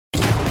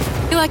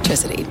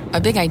Electricity,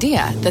 a big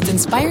idea that's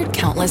inspired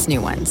countless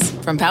new ones.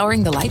 From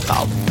powering the light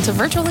bulb to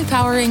virtually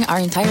powering our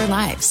entire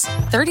lives.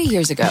 30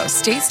 years ago,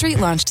 State Street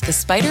launched the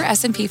Spider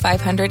S&P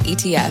 500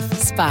 ETF,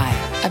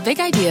 SPY. A big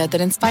idea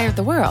that inspired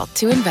the world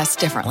to invest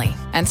differently.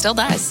 And still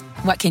does.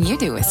 What can you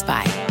do with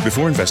SPY?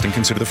 Before investing,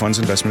 consider the fund's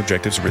investment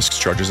objectives, risks,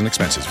 charges, and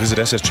expenses. Visit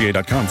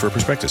ssga.com for a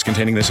prospectus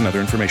containing this and other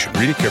information.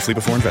 Read it carefully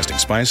before investing.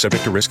 SPY is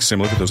subject to risks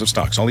similar to those of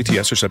stocks. All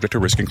ETFs are subject to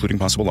risk, including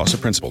possible loss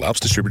of principal. Alps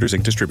Distributors,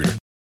 Inc. Distributor.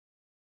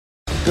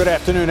 Good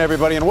afternoon,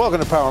 everybody, and welcome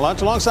to Power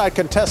Lunch. Alongside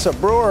Contessa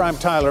Brewer, I'm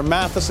Tyler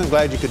Mathisen.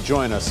 Glad you could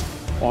join us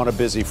on a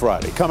busy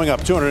Friday. Coming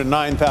up,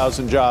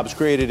 209,000 jobs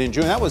created in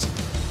June. That was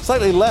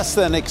slightly less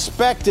than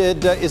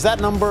expected. Is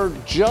that number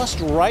just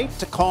right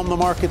to calm the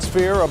market's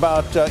fear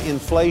about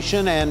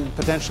inflation and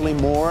potentially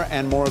more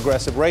and more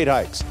aggressive rate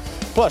hikes?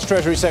 Plus,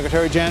 Treasury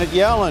Secretary Janet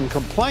Yellen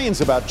complains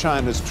about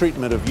China's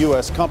treatment of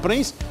U.S.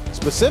 companies,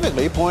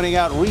 specifically pointing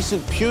out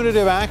recent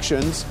punitive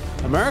actions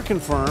American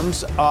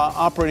firms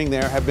operating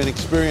there have been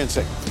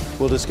experiencing.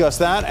 We'll discuss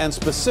that and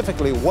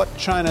specifically what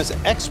China's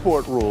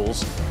export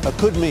rules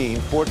could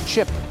mean for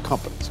chip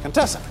companies.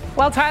 Contessa.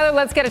 Well, Tyler,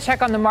 let's get a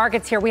check on the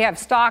markets here. We have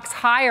stocks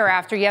higher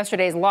after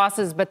yesterday's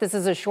losses, but this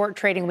is a short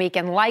trading week,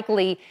 and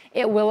likely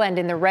it will end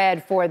in the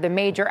red for the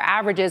major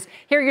averages.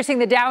 Here you're seeing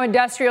the Dow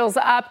Industrials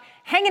up,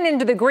 hanging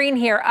into the green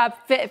here,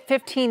 up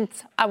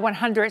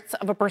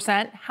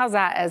 0.15%. How's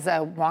that as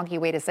a wonky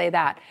way to say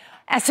that?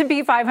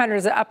 S&P 500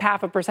 is up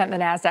 0.5%. The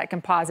NASDAQ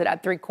Composite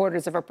up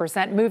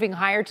 0.75%. Moving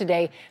higher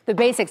today, the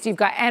basics. You've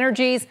got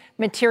energies,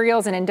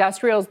 materials, and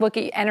industrials. Look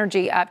at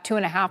energy up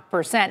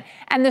 2.5%.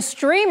 And the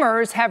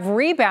streamers have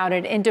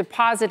rebounded into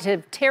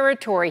positive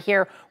territory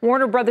here.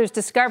 Warner Brothers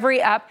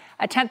Discovery up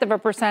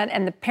 0.1%,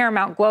 and the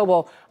Paramount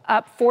Global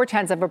up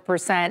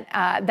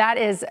 0.4%. That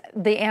is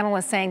the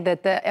analyst saying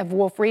that of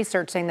Wolf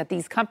Research saying that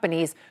these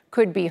companies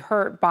could be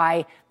hurt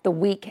by the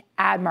weak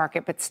ad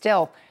market, but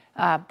still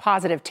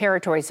positive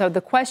territory. So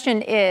the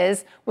question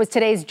is, was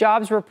today's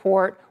jobs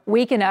report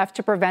weak enough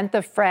to prevent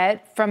the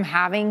Fed from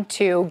having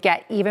to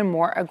get even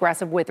more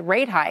aggressive with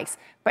rate hikes,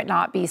 but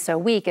not be so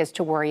weak as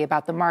to worry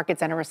about the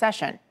markets and a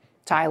recession?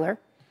 Tyler?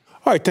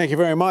 All right, thank you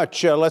very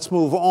much. Let's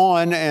move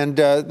on. And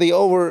the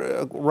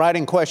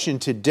overriding question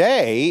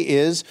today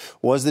is,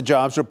 was the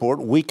jobs report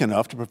weak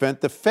enough to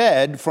prevent the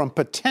Fed from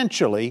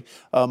potentially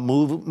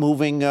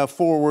moving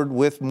forward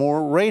with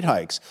more rate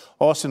hikes?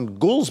 Austin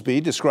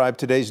Goolsbee described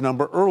today's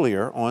number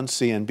earlier on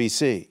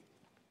CNBC.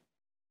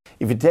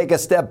 If you take a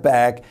step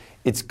back,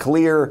 it's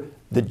clear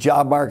the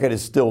job market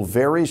is still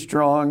very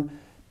strong,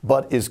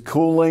 but is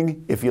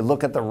cooling. If you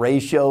look at the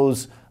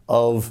ratios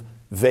of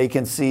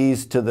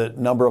vacancies to the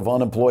number of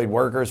unemployed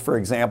workers, for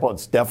example,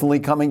 it's definitely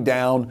coming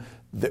down.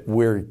 That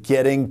we're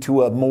getting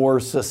to a more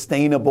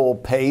sustainable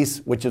pace,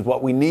 which is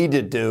what we need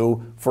to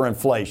do for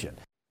inflation.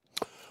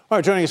 All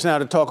right, joining us now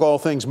to talk all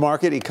things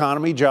market,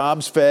 economy,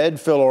 jobs, Fed,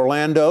 Phil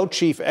Orlando,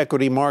 Chief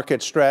Equity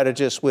Market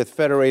Strategist with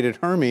Federated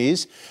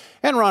Hermes,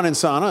 and Ron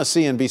Insana, a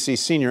CNBC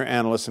senior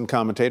analyst and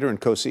commentator and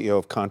co-CEO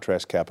of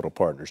Contrast Capital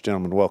Partners.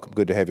 Gentlemen, welcome.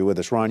 Good to have you with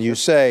us. Ron, you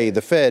say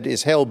the Fed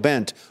is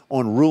hell-bent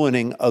on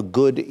ruining a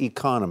good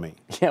economy.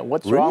 Yeah,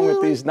 what's wrong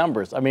with these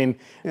numbers? I mean,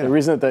 the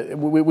reason that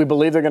we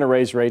believe they're going to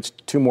raise rates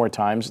 2 more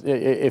times.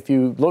 If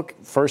you look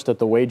first at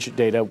the wage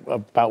data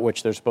about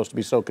which they're supposed to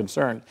be so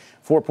concerned,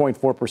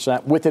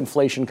 4.4% with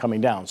inflation coming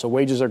down. So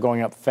wages are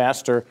going up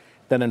faster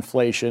than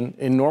inflation.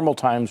 In normal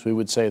times, we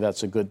would say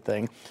that's a good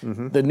thing.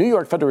 Mm-hmm. The New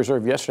York Federal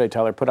Reserve yesterday,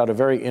 Tyler, put out a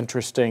very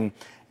interesting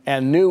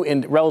and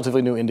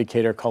relatively new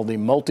indicator called the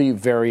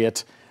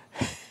multivariate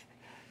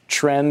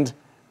trend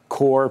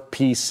core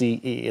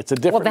PCE. It's a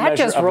different measure of inflation. Well, that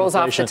just rolls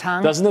off the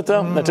tongue. Doesn't it,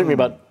 though? That took me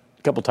about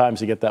a couple times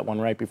to get that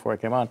one right before I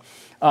came on.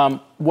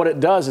 What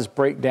it does is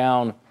break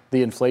down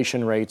the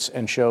inflation rates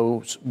and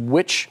shows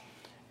which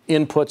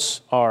inputs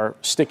are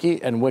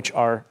sticky and which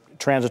are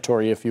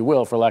transitory, if you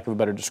will, for lack of a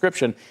better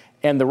description.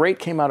 And the rate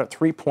came out at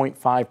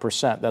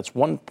 3.5%. That's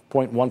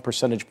 1.1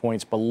 percentage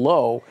points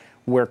below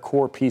where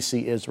core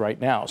PC is right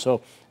now.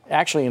 So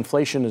actually,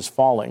 inflation is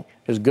falling.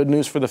 There's good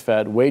news for the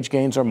Fed. Wage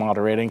gains are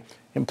moderating.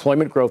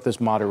 Employment growth is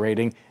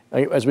moderating.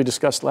 As we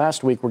discussed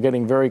last week, we're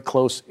getting very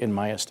close, in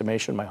my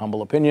estimation, my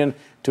humble opinion,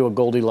 to a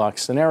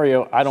Goldilocks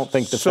scenario. I don't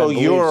think the Fed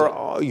believes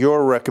it.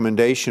 Your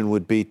recommendation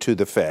would be to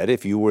the Fed,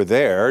 if you were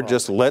there,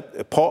 just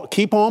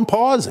keep on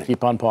pausing.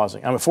 Keep on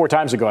pausing. I mean, 4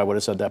 times ago I would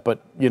have said that,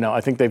 but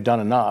I think they've done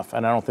enough,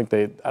 and I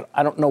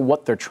don't know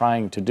what they're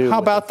trying to do. How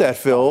about that,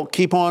 Phil?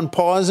 Keep on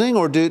pausing,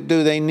 or do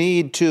they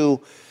need to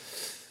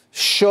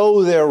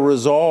show their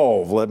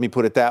resolve? Let me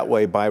put it that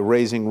way, by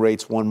raising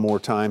rates 1 more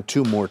time,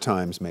 2 more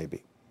times,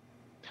 maybe.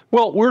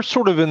 Well, we're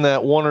sort of in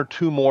that 1 or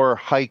 2 more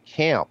hike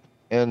camp.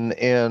 And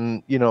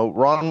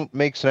Ron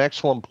makes an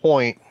excellent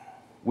point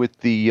with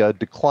the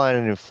decline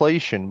in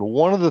inflation. But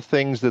one of the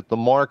things that the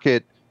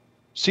market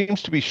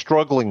seems to be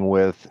struggling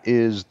with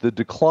is the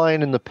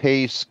decline in the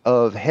pace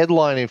of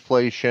headline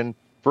inflation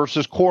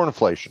versus core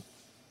inflation.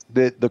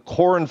 The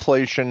core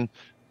inflation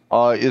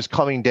is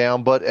coming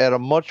down, but at a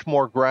much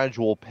more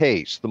gradual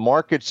pace. The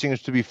market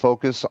seems to be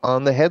focused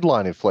on the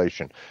headline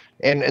inflation.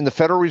 And the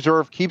Federal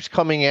Reserve keeps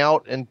coming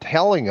out and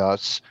telling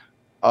us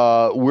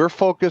we're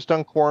focused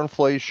on core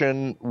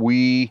inflation.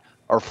 We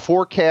are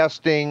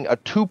forecasting a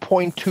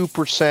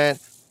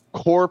 2.2%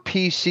 core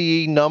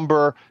PCE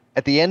number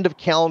at the end of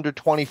calendar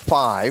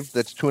 25.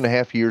 That's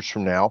 2.5 years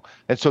from now.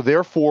 And so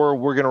therefore,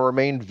 we're going to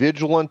remain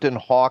vigilant and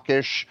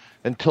hawkish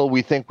until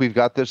we think we've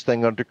got this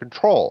thing under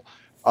control.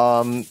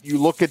 You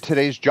look at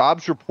today's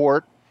jobs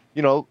report,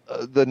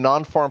 the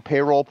non-farm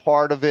payroll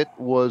part of it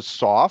was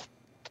soft.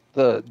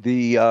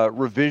 The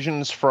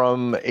revisions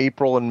from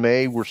April and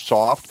May were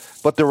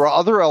soft, but there were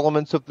other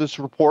elements of this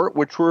report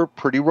which were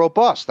pretty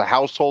robust. The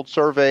household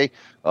survey,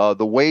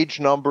 the wage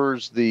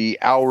numbers, the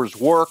hours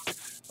worked.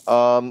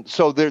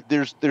 So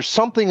there's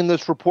something in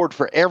this report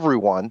for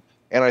everyone.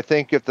 And I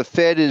think if the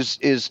Fed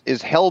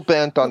is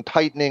hell-bent on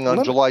tightening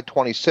on July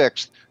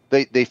 26th,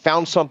 they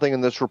found something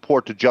in this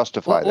report to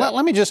justify that.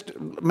 Let me just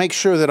make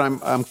sure that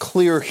I'm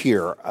clear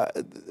here.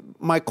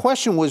 My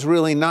question was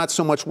really not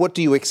so much what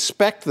do you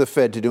expect the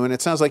Fed to do, and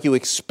it sounds like you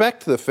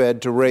expect the Fed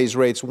to raise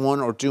rates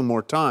one or two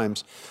more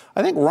times.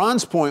 I think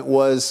Ron's point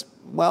was,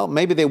 well,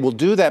 maybe they will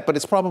do that, but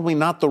it's probably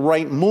not the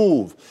right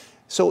move.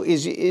 So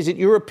is it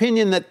your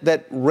opinion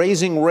that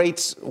raising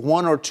rates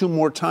one or two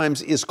more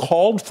times is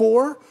called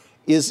for?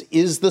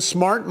 Is the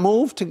smart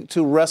move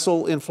to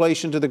wrestle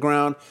inflation to the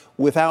ground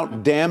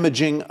without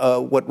damaging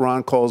what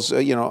Ron calls,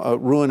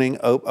 ruining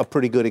a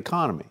pretty good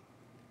economy?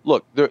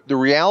 Look, the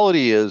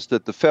reality is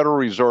that the Federal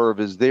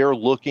Reserve is there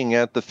looking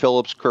at the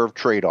Phillips curve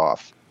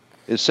trade-off,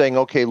 is saying,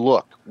 okay,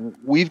 look,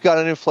 we've got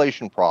an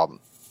inflation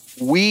problem.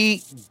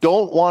 We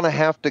don't want to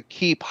have to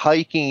keep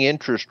hiking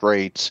interest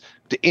rates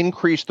to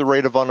increase the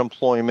rate of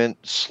unemployment,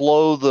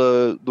 slow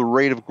the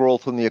rate of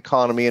growth in the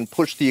economy, and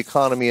push the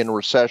economy in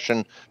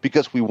recession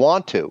because we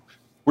want to.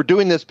 We're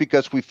doing this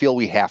because we feel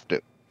we have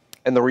to.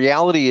 And the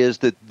reality is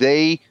that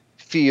they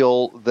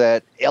feel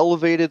that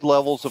elevated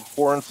levels of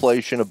core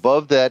inflation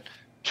above that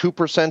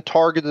 2%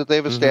 target that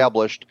they've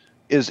established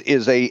is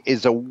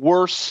a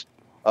worse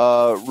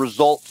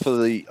result for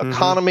the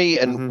economy,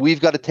 and we've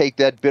got to take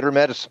that bitter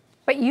medicine.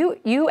 But you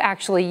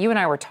and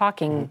I were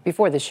talking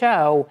before the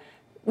show.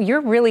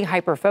 You're really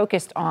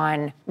hyper-focused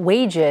on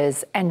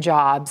wages and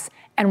jobs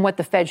and what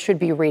the Fed should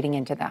be reading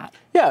into that.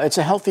 Yeah, it's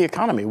a healthy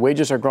economy.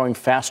 Wages are growing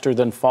faster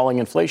than falling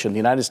inflation. The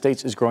United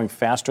States is growing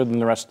faster than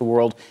the rest of the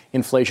world.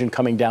 Inflation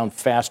coming down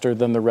faster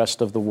than the rest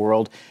of the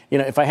world.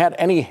 If I had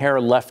any hair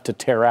left to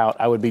tear out,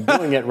 I would be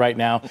doing it right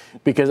now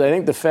because I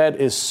think the Fed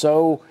is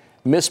so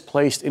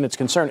misplaced in its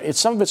concern. It's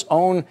some of its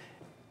own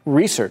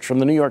research from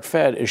the New York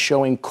Fed is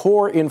showing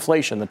core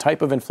inflation, the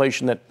type of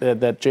inflation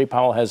that Jay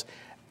Powell has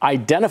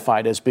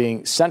identified as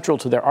being central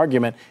to their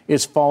argument,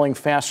 is falling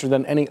faster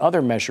than any other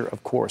measure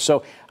of core.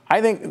 So I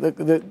think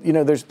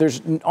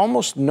there's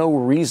almost no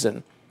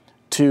reason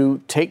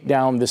to take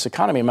down this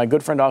economy. And my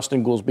good friend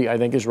Austin Goolsbee, I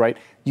think, is right.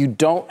 You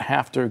don't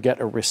have to get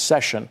a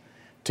recession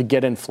to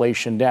get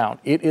inflation down.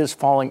 It is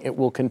falling. It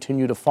will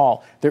continue to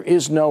fall. There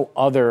is no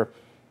other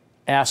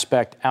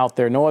aspect out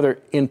there, no other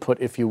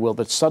input, if you will,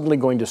 that's suddenly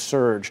going to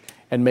surge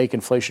and make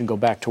inflation go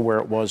back to where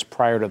it was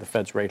prior to the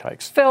Fed's rate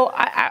hikes. Phil,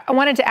 I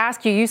wanted to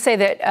ask you say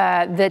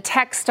that the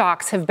tech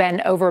stocks have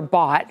been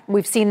overbought.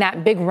 We've seen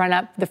that big run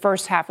up the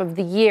first half of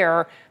the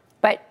year.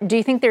 But do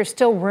you think there's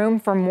still room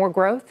for more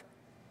growth?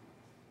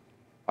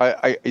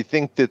 I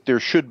think that there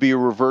should be a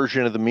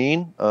reversion of the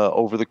mean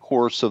over the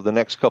course of the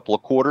next couple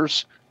of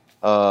quarters.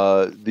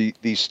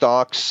 The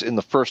stocks in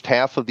the first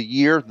half of the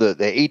year, the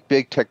 8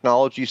 big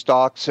technology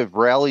stocks have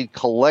rallied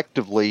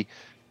collectively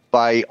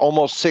by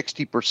almost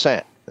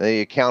 60%.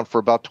 They account for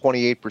about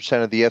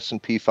 28% of the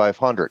S&P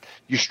 500.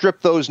 You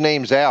strip those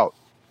names out,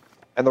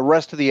 and the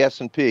rest of the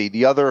S&P,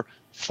 the other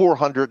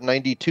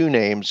 492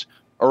 names,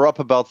 are up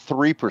about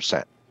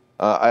 3%.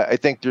 I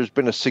think there's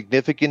been a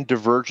significant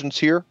divergence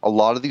here. A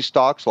lot of these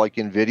stocks, like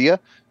NVIDIA,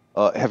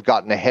 have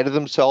gotten ahead of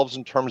themselves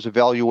in terms of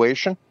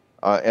valuation.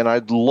 And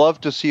I'd love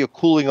to see a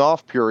cooling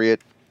off period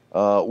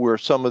where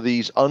some of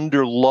these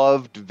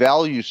underloved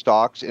value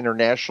stocks,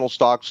 international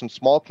stocks and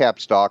small cap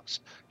stocks,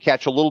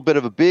 catch a little bit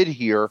of a bid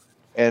here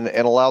and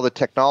allow the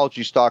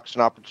technology stocks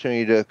an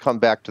opportunity to come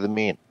back to the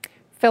mean.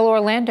 Phil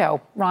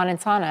Orlando, Ron and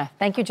Sana,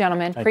 thank you,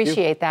 gentlemen.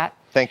 Appreciate that.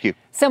 Thank you.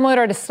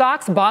 Similar to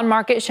stocks, bond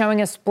market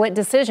showing a split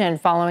decision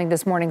following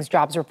this morning's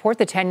jobs report.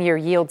 The 10-year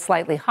yield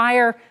slightly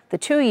higher, the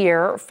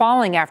 2-year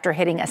falling after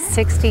hitting a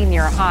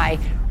 16-year high.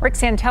 Rick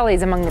Santelli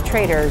is among the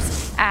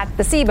traders at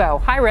the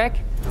SIBO. Hi, Rick.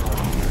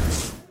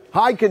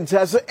 Hi,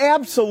 Contessa.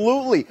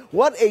 Absolutely.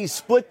 What a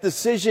split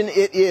decision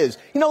it is.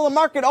 The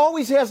market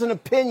always has an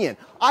opinion.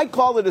 I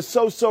call it a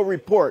so-so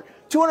report.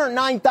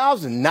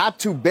 209,000, not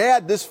too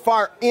bad this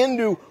far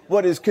into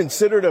what is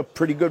considered a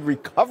pretty good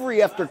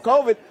recovery after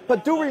COVID.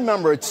 But do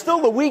remember, it's still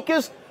the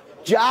weakest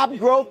job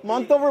growth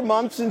month over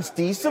month since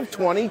December of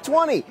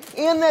 2020.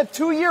 And that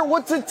 2-year,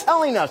 what's it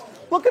telling us?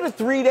 Look at a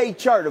 3-day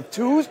chart of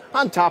 2s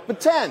on top of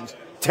 10s.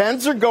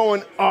 10s are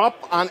going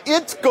up on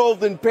its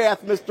golden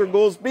path, Mr.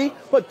 Goolsbee,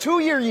 but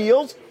 2-year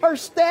yields are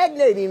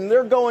stagnating.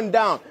 They're going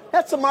down.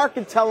 That's the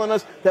market telling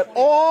us that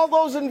all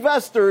those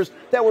investors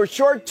that were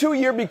short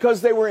 2-year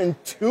because they were in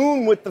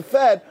tune with the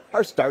Fed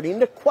are starting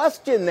to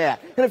question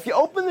that. And if you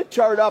open the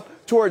chart up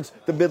towards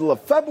the middle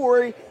of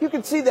February, you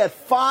can see that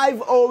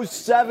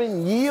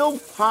 507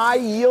 yield, high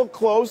yield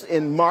close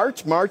in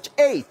March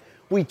 8th.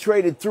 We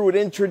traded through it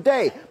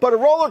intraday. But a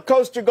roller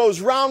coaster goes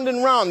round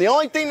and round. The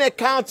only thing that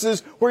counts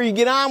is where you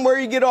get on, where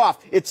you get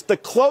off. It's the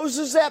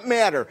closes that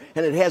matter.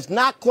 And it has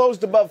not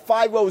closed above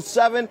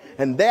 507,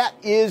 and that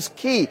is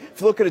key.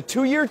 If you look at a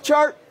 2-year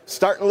chart,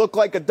 starting to look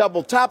like a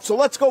double top. So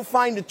let's go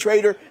find a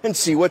trader and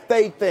see what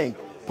they think.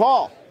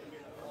 Paul.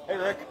 Hey,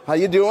 Rick. How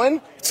you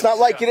doing? It's not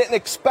like you didn't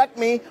expect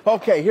me.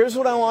 Okay, here's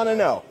what I want to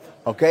know.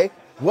 Okay,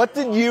 what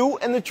did you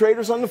and the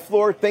traders on the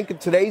floor think of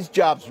today's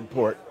jobs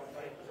report?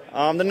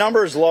 The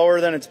number is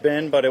lower than it's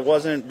been, but it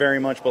wasn't very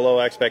much below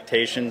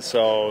expectations,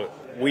 so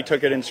we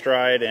took it in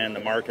stride, and the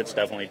markets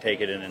definitely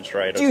take it in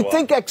stride as well. Do you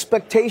think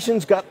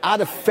expectations got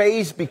out of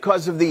phase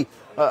because of the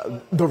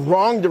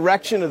wrong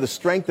direction of the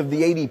strength of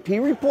the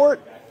ADP report?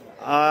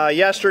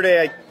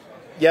 Yesterday,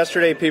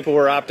 people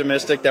were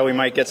optimistic that we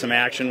might get some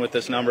action with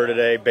this number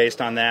today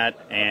based on that,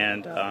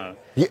 and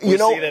we see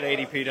that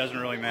ADP doesn't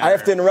really matter. I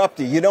have to interrupt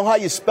you. You know how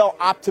you spell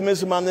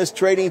optimism on this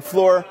trading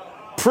floor?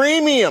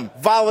 Premium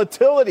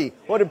volatility.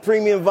 What did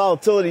premium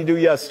volatility do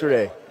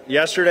yesterday?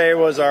 Yesterday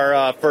was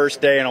our first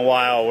day in a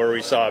while where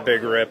we saw a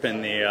big rip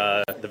in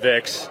the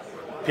VIX.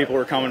 People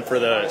were coming for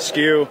the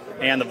skew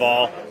and the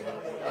vol.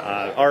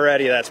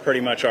 Already, that's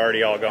pretty much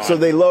already all gone. So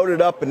they loaded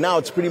up, and now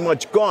it's pretty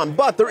much gone.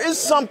 But there is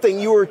something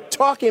you were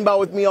talking about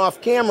with me off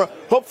camera.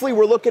 Hopefully,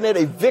 we're looking at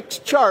a VIX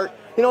chart.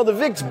 You know, the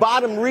VIX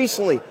bottomed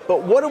recently,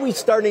 but what are we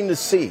starting to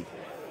see?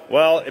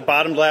 Well, it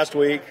bottomed last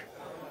week,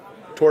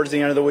 towards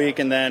the end of the week,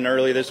 and then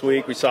early this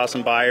week, we saw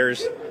some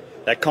buyers.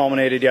 That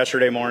culminated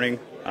yesterday morning.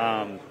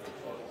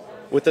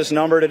 With this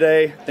number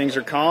today, things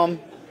are calm.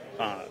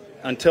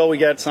 Until we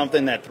get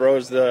something that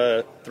throws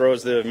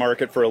the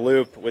market for a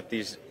loop with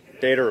these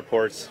data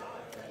reports,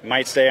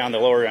 might stay on the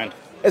lower end.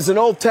 As an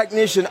old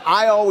technician,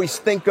 I always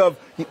think of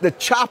the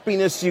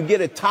choppiness you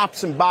get at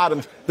tops and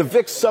bottoms. The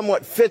VIX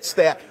somewhat fits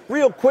that.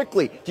 Real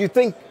quickly, do you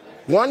think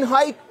one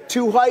hike,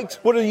 two hikes?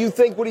 What do you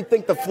think? What do you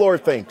think the floor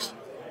thinks?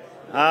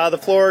 The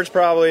floor is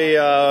probably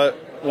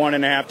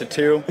 1.5 to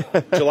 2.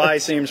 July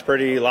seems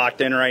pretty locked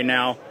in right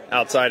now,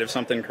 outside of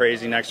something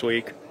crazy next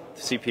week,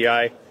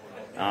 CPI.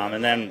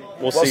 And then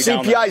we'll see.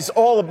 CPI is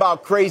all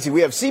about crazy.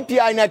 We have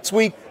CPI next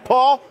week.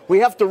 Paul, we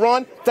have to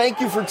run. Thank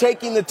you for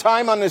taking the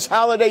time on this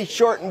holiday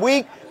shortened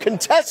week.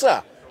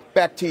 Contessa,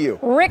 back to you.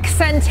 Rick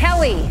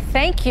Santelli,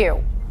 thank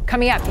you.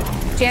 Coming up,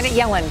 Janet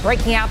Yellen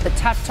breaking out the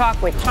tough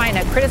talk with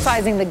China,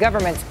 criticizing the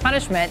government's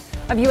punishment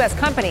of U.S.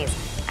 companies.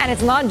 And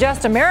it's not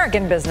just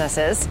American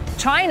businesses.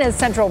 China's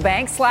central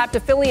bank slapped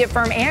affiliate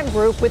firm Ant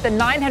Group with a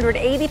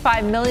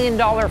 $985 million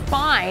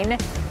fine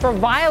for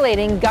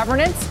violating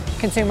governance,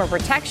 consumer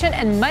protection,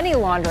 and money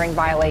laundering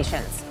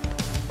violations.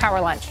 Power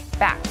Lunch,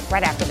 back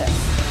right after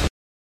this.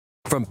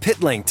 From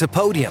pit lane to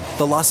podium,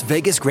 the Las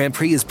Vegas Grand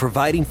Prix is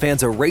providing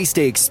fans a race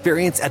day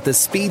experience at the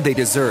speed they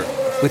deserve.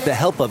 With the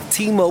help of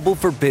T-Mobile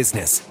for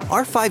Business,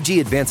 our 5G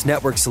advanced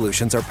network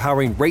solutions are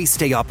powering race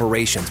day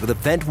operations with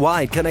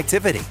event-wide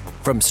connectivity.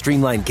 From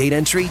streamlined gate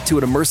entry to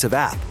an immersive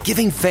app,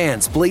 giving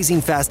fans blazing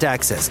fast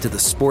access to the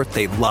sport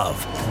they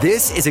love.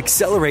 This is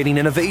accelerating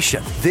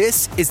innovation.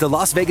 This is the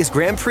Las Vegas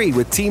Grand Prix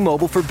with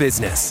T-Mobile for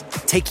Business.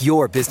 Take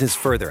your business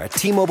further at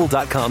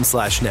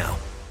T-Mobile.com/now.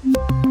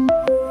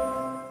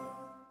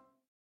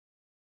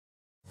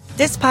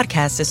 This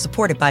podcast is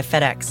supported by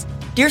FedEx.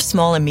 Dear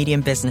small and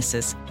medium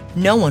businesses,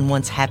 no one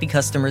wants happy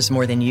customers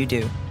more than you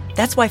do.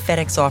 That's why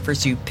FedEx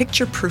offers you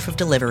picture proof of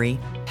delivery,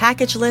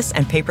 packageless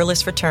and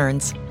paperless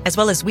returns, as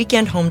well as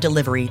weekend home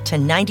delivery to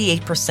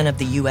 98% of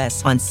the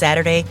U.S. on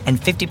Saturday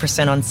and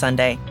 50% on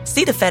Sunday.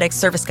 See the FedEx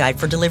service guide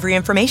for delivery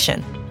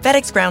information.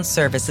 FedEx Ground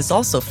service is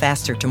also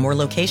faster to more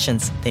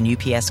locations than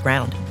UPS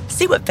Ground.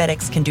 See what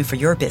FedEx can do for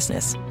your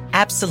business.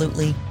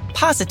 Absolutely,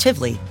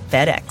 positively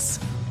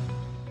FedEx.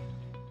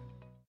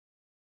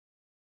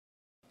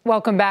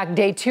 Welcome back.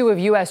 Day 2 of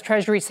U.S.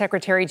 Treasury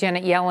Secretary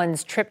Janet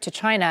Yellen's trip to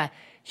China.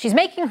 She's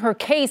making her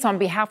case on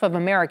behalf of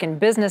American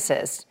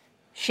businesses.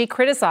 She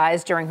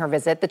criticized during her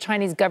visit the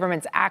Chinese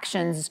government's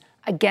actions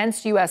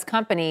against U.S.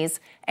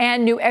 companies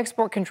and new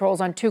export controls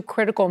on 2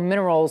 critical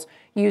minerals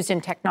used in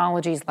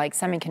technologies like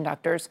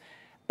semiconductors.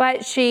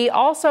 But she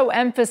also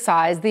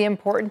emphasized the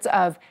importance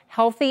of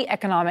healthy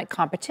economic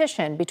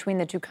competition between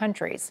the 2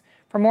 countries.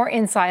 For more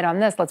insight on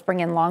this, let's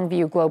bring in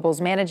Longview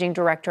Global's managing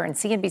director and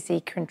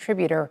CNBC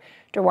contributor,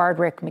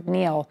 Dewardrick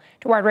McNeil.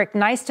 Dewardrick,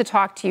 nice to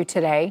talk to you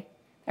today.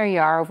 There you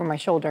are, over my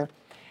shoulder.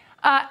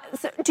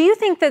 So do you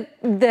think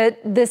that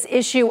this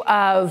issue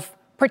of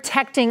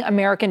protecting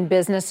American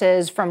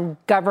businesses from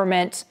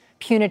government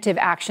punitive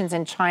actions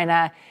in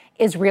China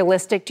is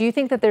realistic? Do you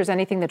think that there's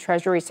anything the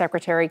Treasury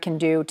Secretary can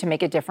do to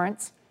make a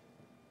difference?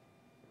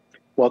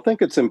 Well, I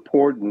think it's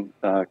important,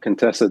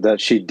 Contessa, that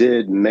she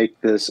did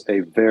make this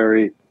a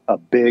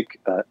big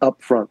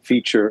upfront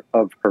feature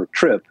of her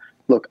trip.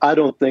 Look, I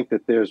don't think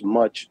that there's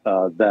much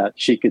that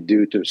she could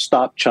do to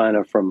stop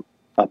China from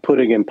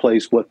putting in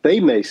place what they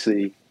may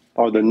see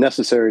are the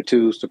necessary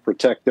tools to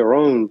protect their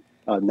own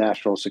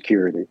national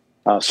security.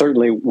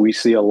 Certainly, we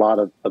see a lot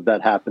of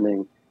that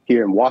happening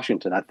here in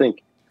Washington. I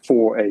think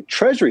for a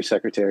Treasury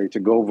Secretary to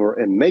go over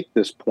and make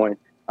this point,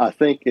 I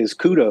think is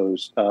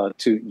kudos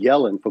to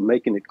Yellen for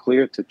making it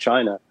clear to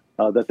China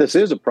that this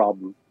is a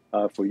problem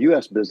for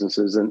U.S.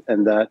 businesses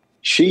and that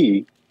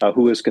she,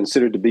 who is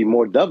considered to be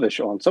more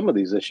dovish on some of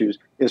these issues,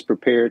 is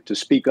prepared to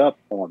speak up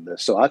on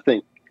this. So I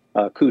think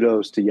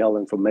kudos to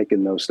Yellen for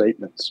making those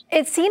statements.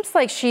 It seems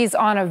like she's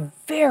on a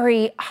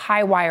very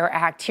high wire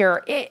act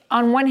here.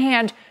 On one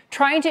hand,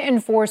 trying to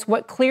enforce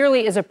what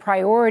clearly is a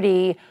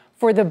priority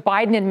for the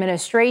Biden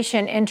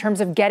administration in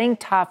terms of getting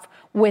tough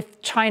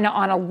with China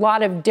on a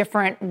lot of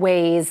different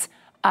ways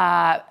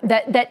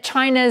that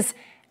China's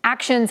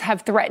actions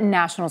have threatened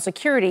national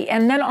security.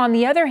 And then on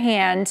the other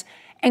hand,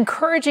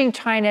 encouraging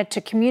China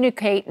to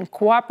communicate and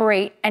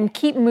cooperate and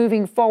keep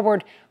moving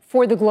forward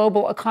for the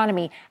global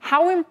economy.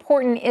 How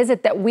important is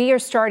it that we are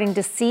starting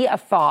to see a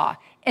thaw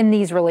in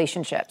these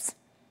relationships?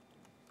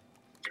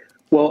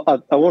 Well,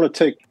 I want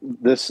to take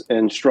this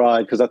in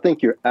stride because I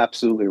think you're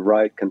absolutely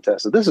right,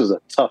 Contessa. This is a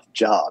tough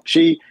job.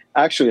 She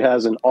actually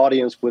has an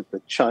audience with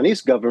the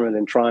Chinese government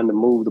and trying to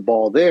move the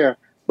ball there.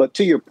 But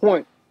to your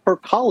point, her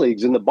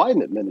colleagues in the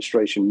Biden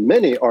administration,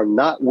 many are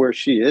not where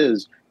she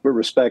is with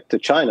respect to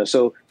China.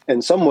 So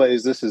in some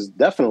ways, this is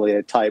definitely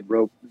a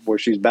tightrope where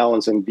she's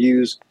balancing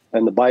views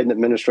and the Biden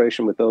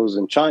administration with those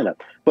in China.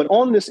 But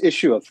on this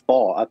issue of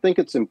thaw, I think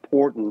it's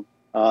important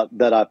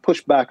that I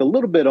push back a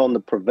little bit on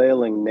the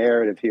prevailing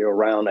narrative here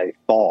around a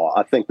thaw.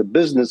 I think the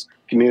business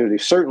community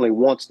certainly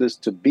wants this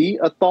to be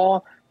a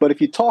thaw. But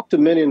if you talk to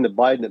many in the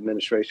Biden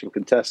administration,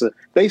 Contessa,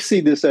 they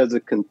see this as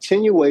a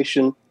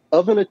continuation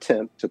of an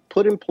attempt to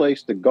put in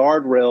place the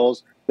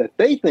guardrails that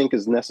they think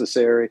is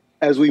necessary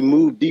as we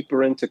move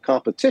deeper into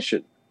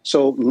competition.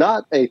 So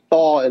not a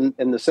thaw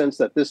in the sense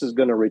that this is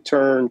going to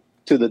return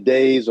to the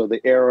days or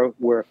the era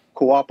where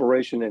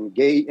cooperation and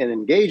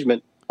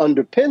engagement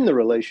underpin the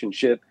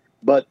relationship.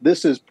 But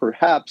this is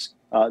perhaps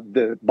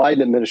the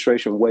Biden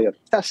administration way of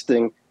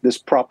testing this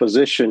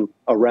proposition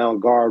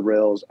around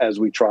guardrails as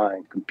we try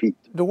and compete.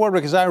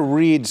 DeWardwick, as I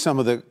read some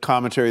of the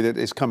commentary that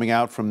is coming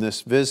out from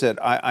this visit,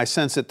 I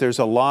sense that there's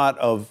a lot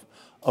of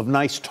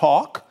nice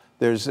talk.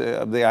 There's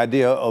the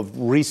idea of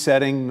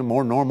resetting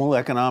more normal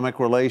economic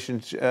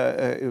relations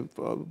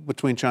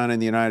between China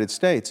and the United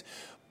States.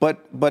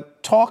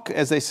 But talk,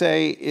 as they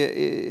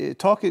say,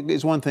 talk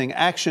is one thing,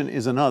 action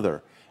is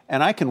another.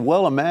 And I can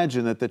well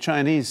imagine that the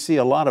Chinese see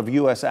a lot of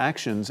U.S.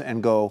 actions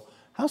and go,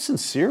 how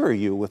sincere are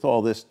you with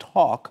all this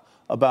talk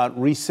about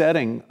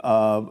resetting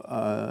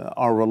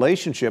our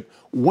relationship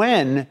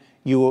when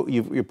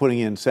you're putting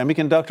in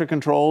semiconductor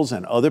controls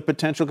and other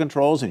potential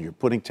controls and you're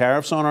putting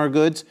tariffs on our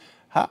goods?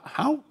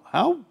 How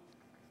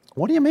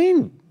what do you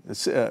mean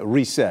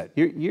reset?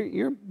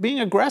 You're being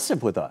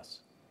aggressive with us.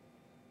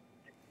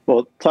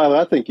 Well, Tyler,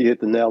 I think you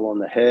hit the nail on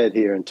the head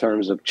here in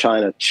terms of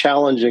China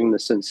challenging the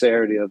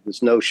sincerity of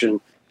this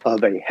notion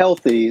of a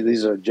healthy,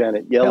 these are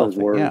Janet Yellen's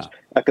words,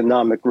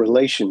 economic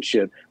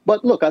relationship.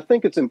 But look, I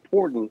think it's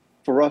important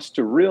for us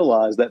to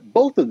realize that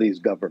both of these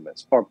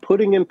governments are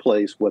putting in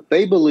place what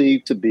they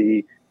believe to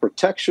be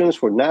protections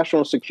for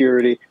national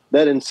security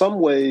that in some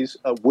ways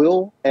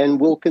will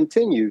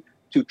continue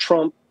to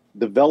trump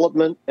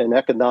development and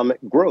economic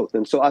growth.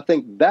 And so I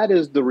think that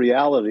is the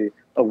reality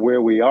of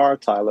where we are,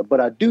 Tyler.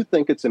 But I do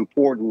think it's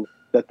important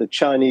that the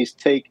Chinese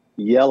take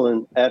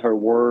Yellen at her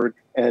word.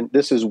 And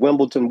this is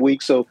Wimbledon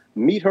week, so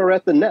meet her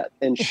at the net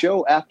and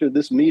show after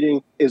this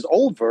meeting is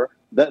over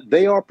that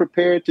they are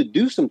prepared to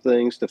do some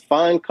things to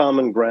find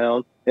common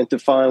ground and to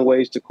find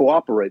ways to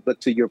cooperate. But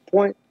to your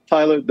point,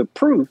 Tyler, the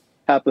proof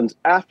happens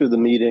after the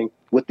meeting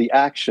with the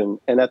action.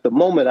 And at the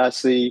moment, I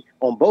see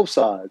on both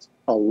sides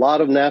a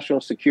lot of national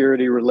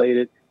security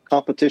related,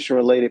 competition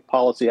related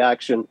policy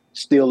action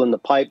still in the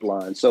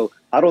pipeline. So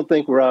I don't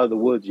think we're out of the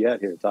woods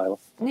yet here, Tyler.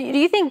 Do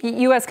you think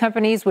U.S.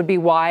 companies would be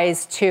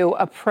wise to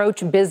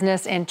approach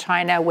business in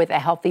China with a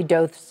healthy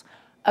dose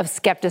of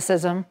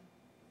skepticism?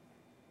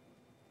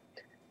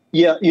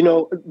 Yeah, you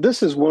know,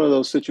 this is one of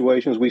those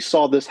situations. We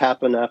saw this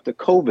happen after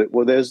COVID,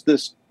 where there's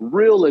this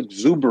real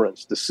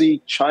exuberance to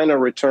see China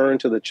return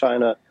to the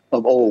China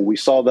of old. We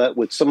saw that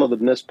with some of the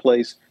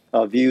misplaced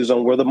views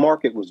on where the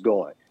market was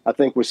going. I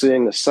think we're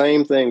seeing the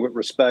same thing with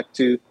respect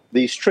to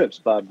these trips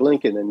by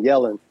Blinken and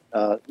Yellen.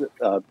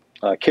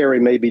 Kerry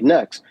may be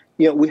next.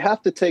 You know, we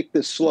have to take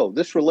this slow.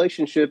 This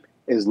relationship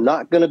is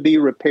not going to be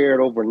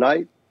repaired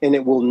overnight, and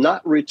it will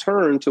not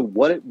return to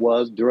what it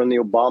was during the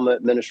Obama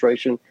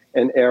administration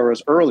and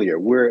eras earlier.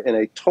 We're in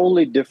a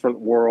totally different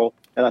world,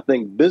 and I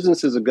think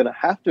businesses are going to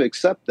have to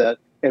accept that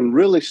and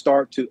really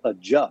start to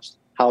adjust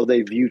how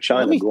they view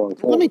China going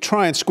forward. Let me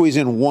try and squeeze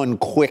in one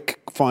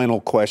quick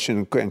final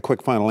question and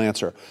quick final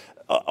answer.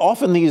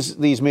 Often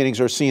these meetings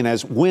are seen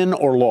as win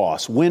or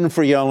loss, win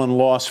for Yellen,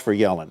 loss for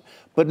Yellen.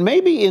 But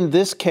maybe in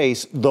this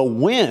case, the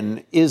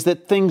win is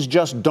that things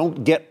just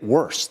don't get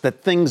worse,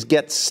 that things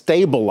get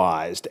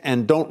stabilized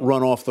and don't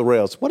run off the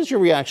rails. What is your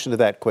reaction to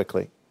that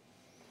quickly?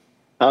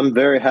 I'm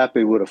very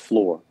happy with a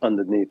floor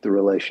underneath the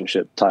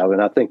relationship, Tyler,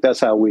 and I think that's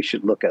how we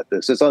should look at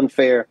this. It's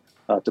unfair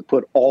to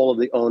put all of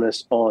the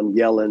onus on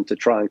Yellen to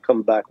try and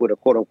come back with a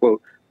quote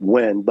unquote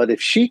win. But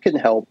if she can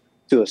help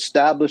to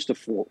establish the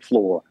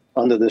floor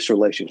under this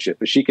relationship,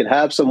 if she can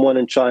have someone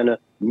in China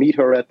meet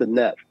her at the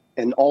net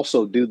and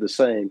also do the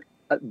same,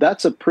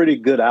 that's a pretty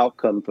good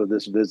outcome for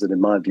this visit,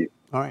 in my view.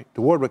 All right.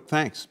 DeWardwick,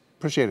 thanks.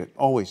 Appreciate it.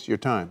 Always your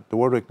time.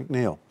 DeWardwick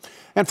McNeil.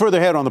 And further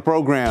ahead on the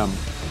program,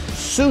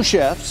 sous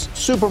chefs,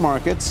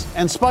 supermarkets,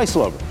 and spice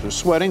lovers are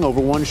sweating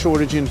over one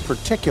shortage in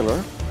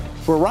particular,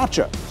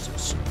 sriracha.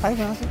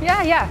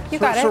 Yeah, you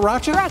got it.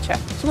 Sriracha?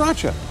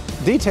 Sriracha.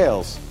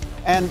 Details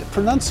and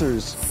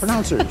pronouncers.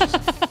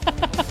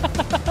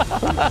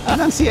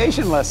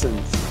 Pronunciation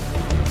lessons.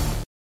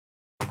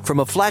 From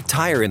a flat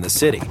tire in the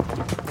city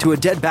to a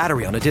dead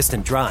battery on a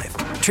distant drive,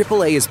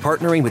 AAA is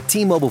partnering with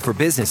T-Mobile for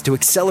Business to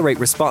accelerate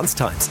response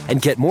times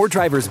and get more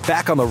drivers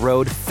back on the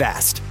road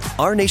fast.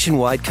 Our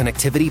nationwide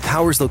connectivity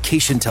powers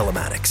location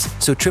telematics,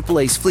 so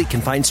AAA's fleet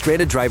can find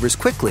stranded drivers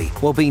quickly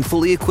while being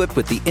fully equipped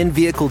with the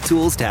in-vehicle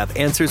tools to have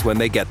answers when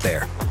they get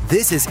there.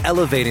 This is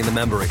elevating the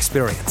member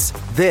experience.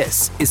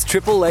 This is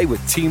AAA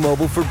with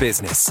T-Mobile for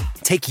Business.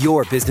 Take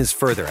your business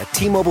further at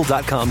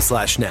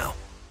T-Mobile.com/now.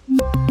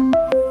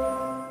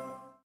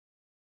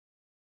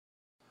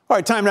 All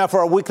right, time now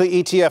for our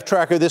weekly ETF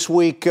tracker. This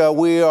week,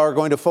 we are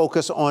going to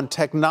focus on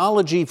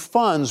technology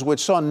funds, which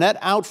saw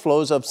net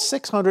outflows of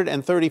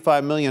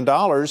 $635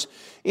 million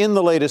in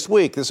the latest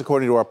week. This,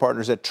 according to our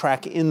partners at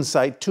Track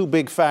Insight. Two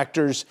big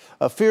factors,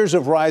 fears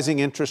of rising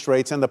interest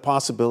rates and the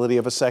possibility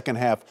of a second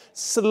half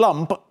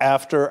slump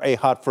after a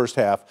hot first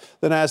half.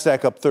 The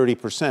Nasdaq up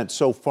 30%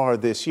 so far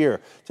this year.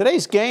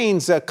 Today's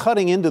gains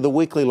cutting into the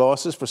weekly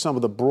losses for some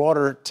of the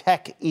broader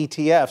tech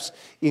ETFs,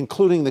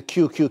 including the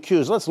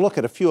QQQs. Let's look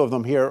at a few of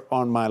them here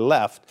on my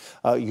left,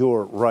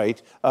 your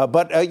right.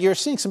 But you're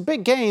seeing some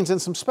big gains in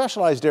some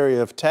specialized area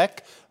of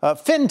tech,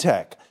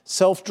 fintech,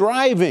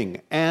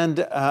 self-driving,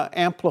 and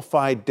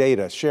amplified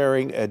data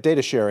sharing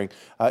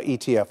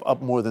ETF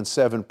up more than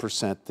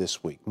 7%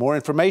 this week. More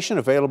information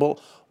available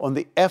on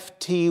the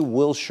FT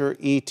Wilshire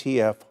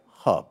ETF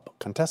Hub.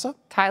 Contessa?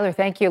 Tyler,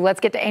 thank you. Let's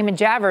get to Eamon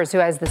Javers, who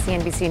has the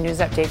CNBC News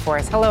update for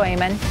us. Hello,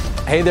 Eamon.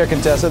 Hey there,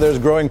 Contessa. There's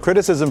growing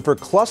criticism for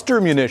cluster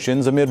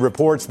munitions amid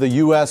reports the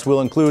U.S. will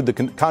include the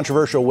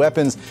controversial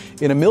weapons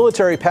in a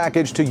military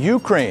package to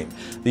Ukraine.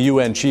 The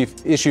UN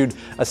chief issued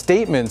a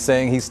statement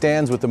saying he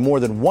stands with the more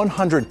than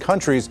 100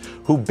 countries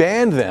who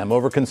banned them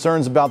over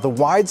concerns about the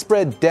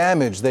widespread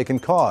damage they can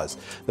cause.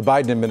 The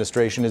Biden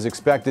administration is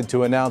expected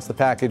to announce the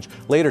package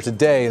later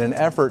today in an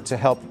effort to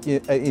help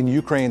in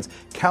Ukraine's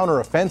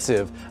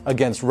counteroffensive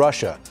against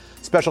Russia.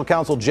 Special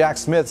counsel Jack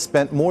Smith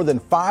spent more than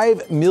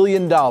 $5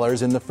 million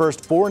in the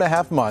first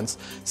 4.5 months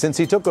since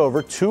he took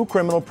over 2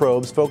 criminal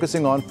probes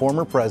focusing on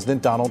former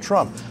President Donald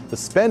Trump. The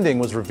spending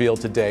was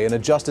revealed today in a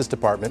Justice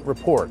Department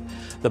report.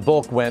 The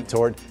bulk went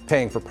toward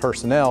paying for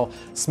personnel.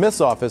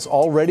 Smith's office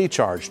already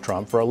charged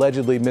Trump for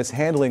allegedly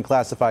mishandling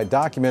classified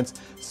documents.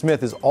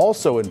 Smith is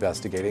also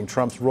investigating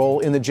Trump's role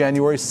in the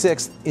January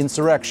 6th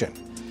insurrection.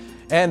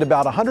 And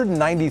about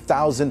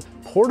 190,000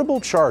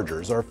 portable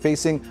chargers are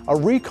facing a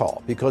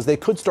recall because they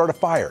could start a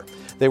fire.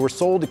 They were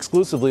sold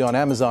exclusively on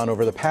Amazon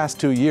over the past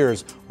 2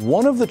 years.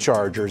 One of the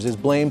chargers is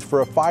blamed for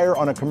a fire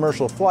on a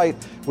commercial flight,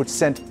 which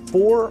sent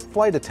 4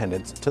 flight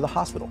attendants to the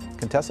hospital.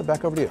 Contessa,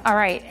 back over to you. All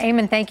right,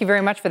 Eamon, thank you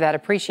very much for that.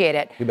 Appreciate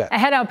it. You bet.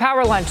 Ahead on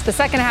Power Lunch, the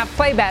second half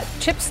play bet,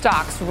 chip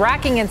stocks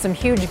racking in some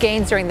huge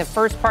gains during the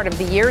first part of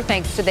the year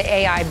thanks to the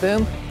AI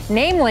boom,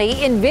 namely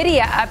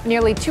NVIDIA up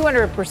nearly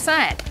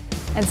 200%.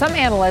 And some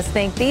analysts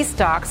think these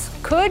stocks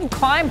could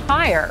climb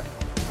higher.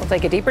 We'll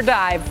take a deeper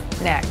dive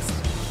next.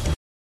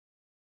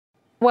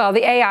 Well,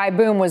 the AI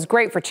boom was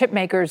great for chip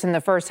makers in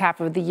the first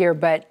half of the year,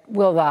 but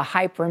will the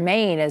hype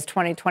remain as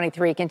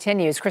 2023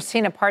 continues?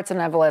 Christina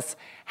Partsinevelos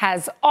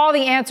has all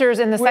the answers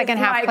in the second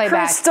half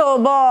playback. Crystal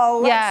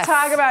ball. Yes. Let's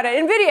talk about it.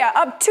 NVIDIA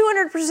up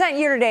 200%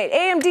 year to date.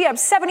 AMD up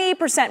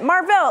 78%.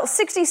 Marvell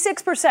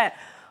 66%.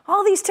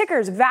 All these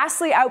tickers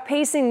vastly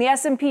outpacing the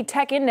S&P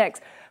Tech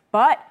Index.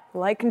 But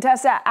like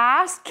Contessa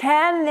asked,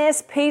 can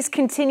this pace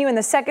continue in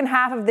the second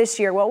half of this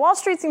year? Well, Wall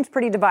Street seems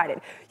pretty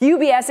divided.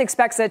 UBS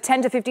expects a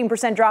 10 to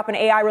 15% drop in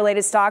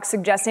AI-related stocks,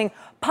 suggesting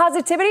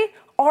positivity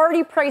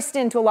already priced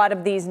into a lot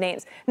of these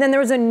names. And then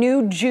there was a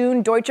new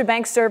June Deutsche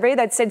Bank survey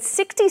that said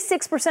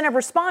 66% of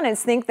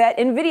respondents think that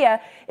NVIDIA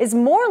is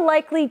more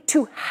likely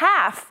to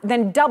half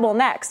than double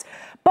next.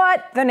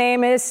 But the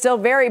name is still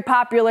very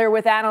popular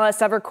with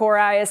analysts. Evercore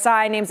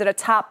ISI names it a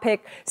top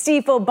pick.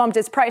 Stifel bumped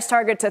its price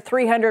target to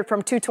 300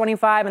 from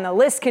 225, and the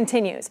list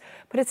continues.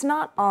 But it's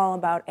not all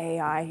about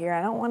AI here.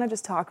 I don't want to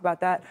just talk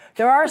about that.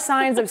 There are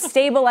signs of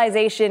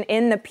stabilization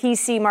in the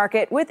PC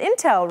market, with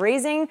Intel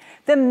raising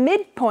the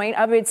midpoint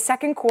of its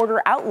second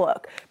quarter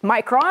outlook.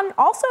 Micron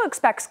also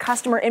expects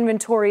customer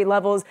inventory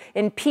levels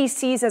in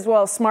PCs as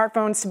well as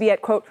smartphones to be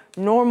at, quote,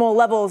 normal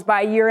levels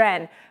by year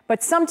end.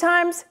 But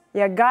sometimes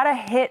You gotta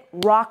hit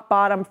rock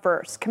bottom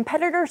first.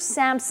 Competitor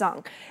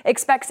Samsung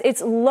expects its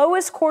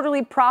lowest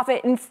quarterly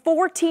profit in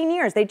 14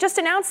 years. They just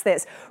announced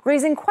this,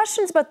 raising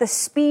questions about the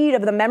speed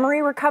of the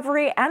memory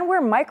recovery and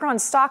where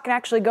Micron's stock can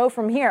actually go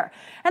from here.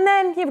 And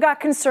then you've got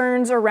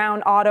concerns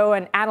around auto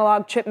and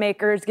analog chip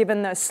makers,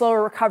 given the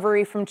slower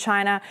recovery from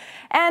China.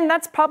 And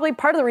that's probably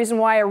part of the reason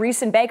why a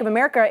recent Bank of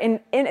America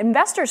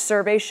investor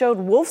survey showed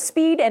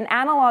Wolfspeed and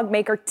analog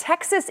maker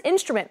Texas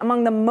Instrument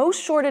among the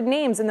most shorted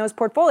names in those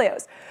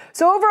portfolios.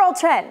 So overall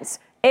trends,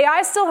 AI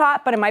is still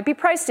hot, but it might be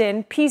priced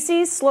in.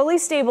 PCs slowly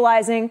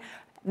stabilizing.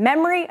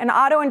 Memory and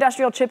auto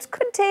industrial chips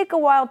could take a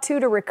while, too,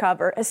 to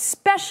recover,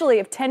 especially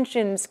if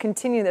tensions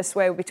continue this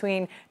way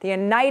between the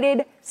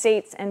United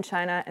States and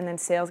China, and then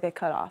sales get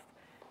cut off.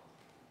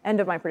 End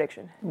of my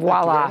prediction.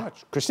 Voila. Thank you very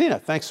much. Christina,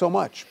 thanks so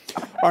much.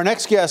 Our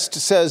next guest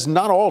says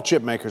not all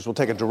chip makers will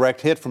take a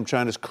direct hit from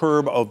China's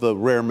curb of the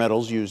rare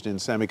metals used in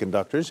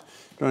semiconductors.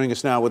 Joining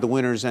us now with the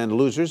winners and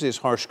losers is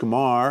Harsh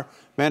Kumar,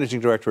 Managing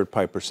Director at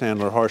Piper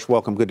Sandler. Harsh,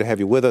 welcome. Good to have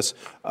you with us.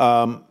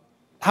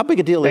 How big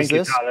a deal is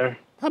this? Thank you, Tyler.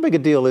 How big a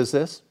deal is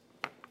this?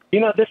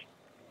 You know,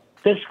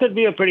 this could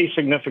be a pretty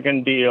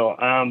significant deal.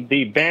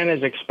 The ban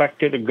is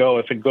expected to go,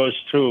 if it goes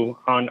through,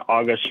 on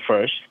August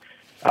 1st.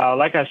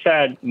 Like I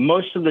said,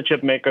 most of the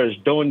chip makers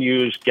don't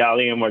use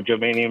gallium or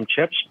germanium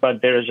chips,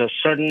 but there is a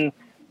certain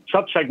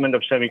subsegment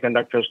of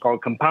semiconductors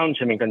called compound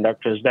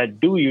semiconductors that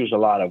do use a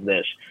lot of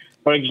this.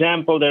 For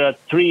example, there are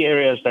three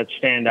areas that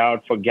stand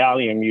out for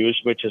gallium use,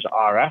 which is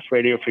RF,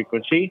 radio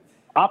frequency,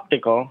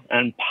 optical,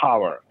 and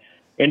power.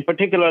 In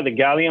particular, the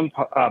gallium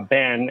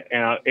ban,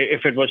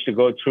 if it was to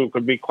go through,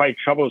 could be quite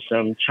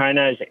troublesome.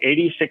 China is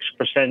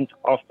 86%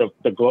 of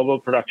the global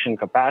production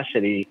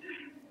capacity.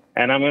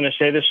 And I'm going to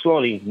say this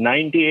slowly,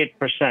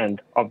 98%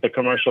 of the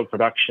commercial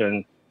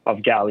production of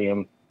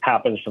gallium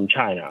happens from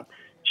China.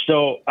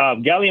 So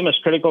gallium is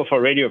critical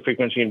for radio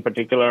frequency in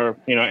particular.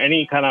 You know,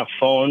 any kind of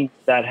phone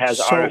that has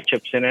RF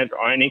chips in it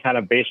or any kind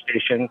of base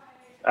station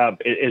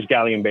is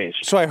gallium based.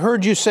 So I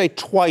heard you say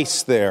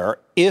twice there,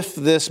 if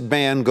this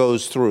ban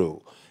goes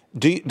through.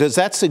 Does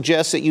that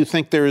suggest that you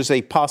think there is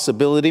a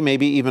possibility,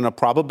 maybe even a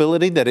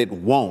probability that it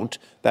won't?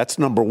 That's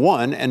number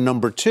one. And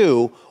number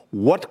two,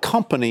 what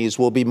companies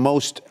will be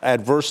most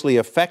adversely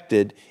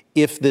affected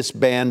if this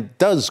ban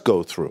does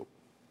go through?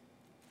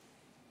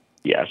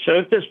 Yeah, so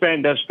if this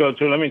ban does go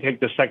through, let me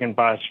take the second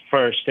pass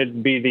first.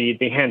 It'd be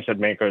the handset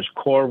makers.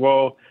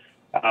 Qorvo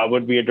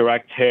would be a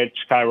direct hit.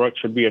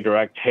 Skyworks would be a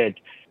direct hit.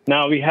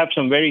 Now, we have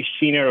some very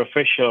senior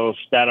officials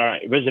that are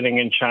visiting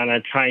in China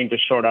trying to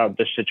sort out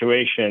this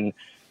situation.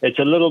 It's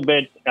a little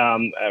bit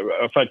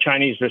of a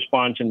Chinese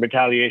response in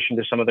retaliation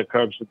to some of the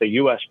curbs that the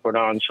U.S. put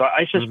on. So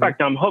I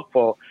suspect, I'm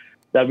hopeful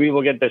that we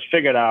will get this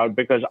figured out,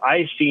 because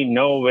I see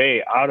no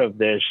way out of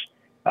this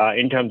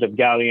in terms of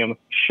gallium.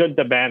 Should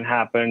the ban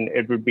happen,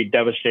 it would be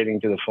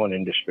devastating to the phone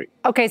industry.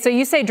 Okay, so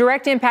you say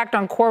direct impact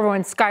on Qorvo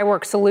and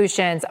Skyworks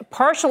Solutions.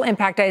 Partial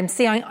impact, I'm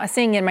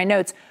seeing in my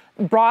notes,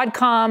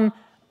 Broadcom,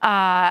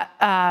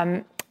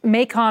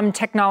 MACOM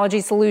Technology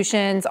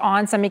Solutions,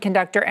 On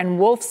Semiconductor, and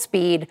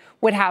Wolfspeed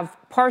would have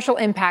partial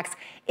impacts.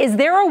 Is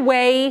there a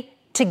way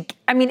to,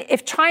 I mean,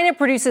 if China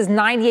produces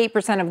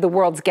 98% of the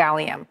world's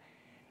gallium,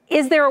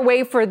 is there a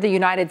way for the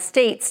United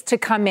States to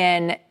come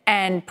in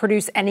and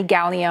produce any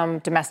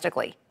gallium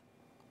domestically?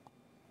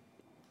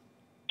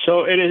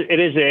 So it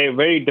is a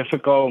very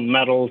difficult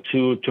metal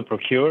to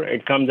procure.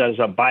 It comes as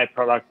a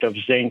byproduct of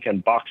zinc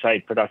and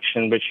bauxite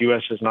production, which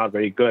U.S. is not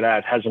very good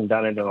at, hasn't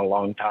done it in a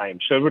long time.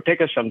 So it would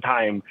take us some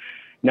time.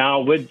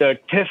 Now, with the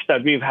TIF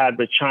that we've had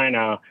with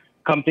China,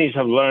 companies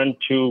have learned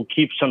to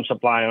keep some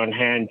supply on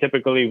hand.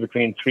 Typically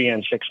between 3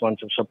 and 6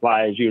 months of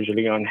supply is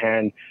usually on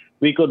hand.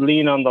 We could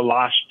lean on the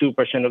last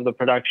 2% of the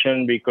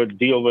production. We could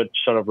deal with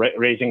sort of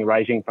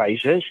rising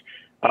prices.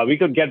 We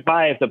could get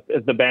by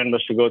if the ban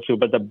was to go through,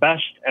 but the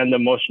best and the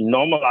most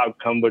normal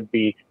outcome would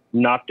be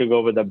not to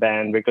go with the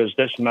ban, because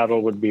this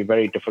metal would be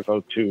very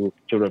difficult to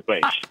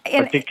replace,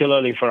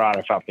 particularly for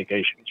RF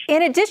applications.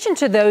 In addition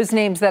to those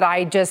names that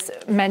I just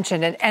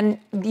mentioned, and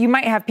you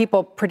might have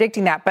people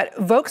predicting that, but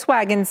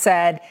Volkswagen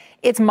said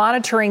it's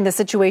monitoring the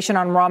situation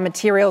on raw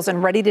materials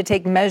and ready to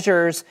take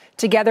measures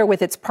together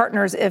with its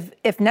partners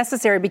if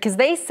necessary, because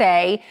they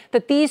say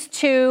that these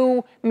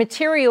two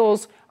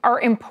materials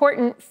are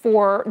important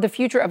for the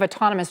future of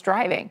autonomous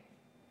driving.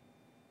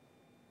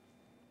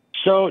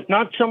 So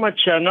not so much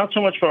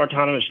for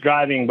autonomous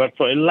driving, but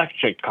for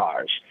electric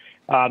cars.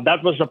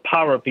 That was the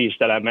power piece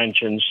that I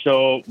mentioned.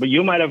 So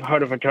you might have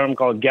heard of a term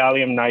called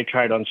gallium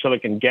nitride on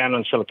silicon, GaN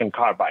on silicon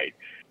carbide.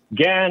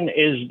 GaN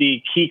is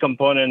the key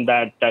component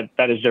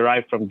that is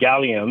derived from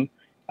gallium,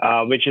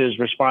 which is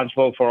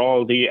responsible for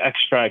all the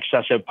extra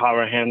excessive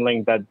power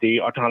handling that the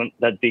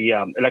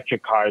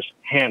electric cars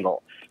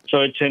handle.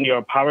 So it's in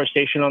your power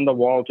station on the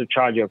wall to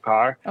charge your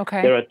car.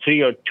 Okay. There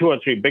are two or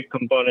three big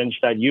components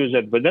that use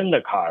it within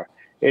the car.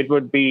 It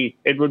would be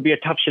a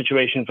tough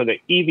situation for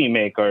the EV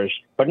makers,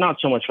 but not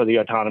so much for the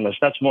autonomous.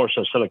 That's more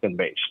so silicon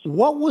based.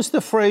 What was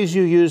the phrase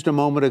you used a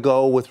moment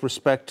ago with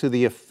respect to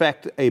the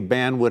effect a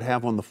ban would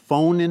have on the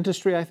phone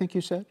industry, I think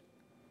you said?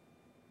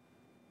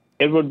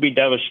 it would be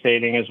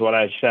devastating, is what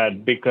I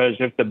said, because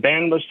if the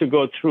ban was to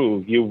go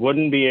through, you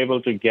wouldn't be able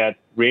to get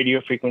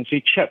radio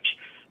frequency chips.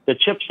 The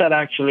chips that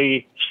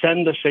actually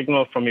send the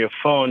signal from your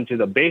phone to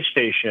the base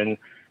station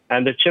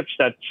and the chips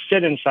that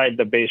sit inside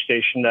the base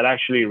station that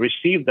actually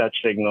receive that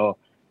signal,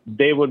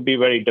 they would be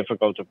very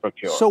difficult to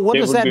procure. So what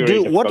does that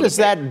do? What does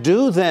that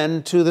do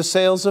then to the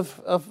sales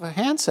of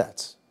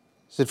handsets?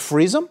 Does it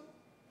freeze them?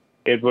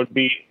 It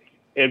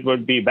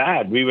would be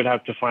bad. We would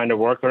have to find a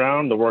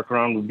workaround. The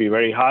workaround would be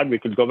very hard. We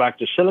could go back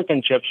to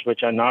silicon chips,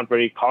 which are not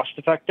very cost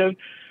effective,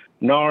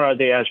 nor are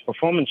they as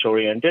performance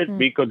oriented.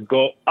 We could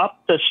go up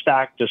the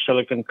stack to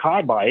silicon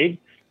carbide,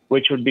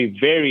 which would be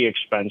very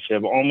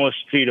expensive, almost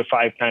 3 to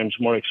 5 times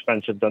more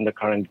expensive than the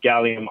current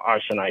gallium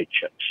arsenide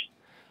chips.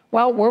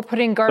 Well, we're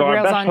putting guardrails on. So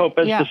our best hope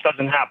is this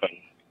doesn't happen.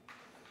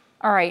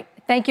 All right.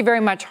 Thank you very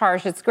much,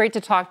 Harsh. It's great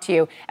to talk to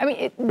you. I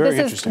mean,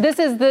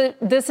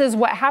 this is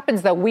what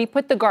happens, though. We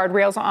put the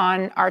guardrails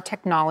on our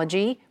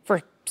technology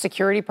for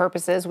security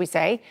purposes, we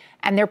say,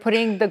 and they're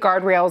putting the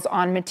guardrails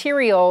on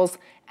materials,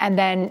 and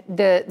then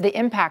the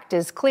impact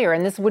is clear.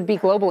 And this would be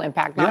global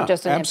impact, not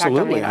just an impact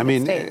on the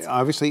United States.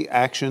 Obviously,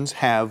 actions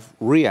have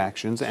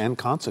reactions and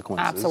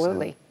consequences.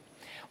 Absolutely.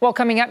 Well,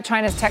 coming up,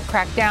 China's tech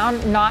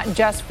crackdown, not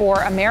just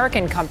for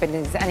American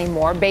companies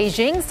anymore.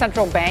 Beijing's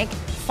central bank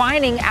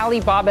fining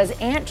Alibaba's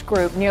Ant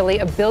Group nearly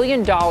 $1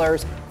 billion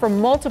for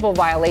multiple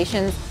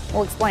violations.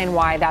 We'll explain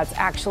why that's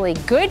actually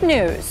good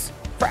news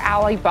for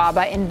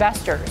Alibaba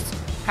investors.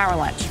 Power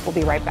Lunch. We'll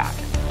be right back.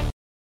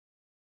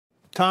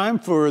 Time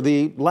for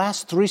the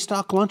last 3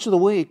 stock lunch of the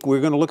week. We're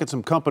going to look at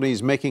some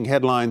companies making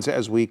headlines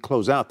as we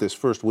close out this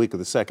first week of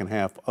the second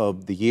half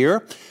of the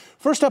year.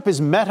 First up is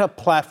Meta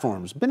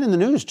Platforms. Been in the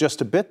news just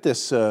a bit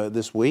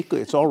this week.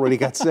 It's already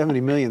got 70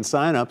 million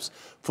signups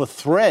for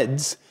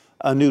Threads,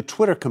 a new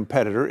Twitter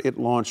competitor it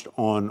launched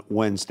on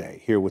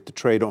Wednesday. Here with the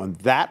trade on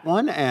that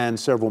one and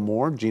several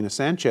more, Gina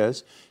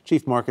Sanchez,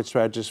 Chief Market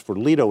Strategist for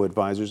Lido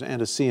Advisors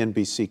and a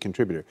CNBC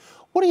contributor.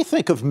 What do you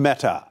think of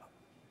Meta,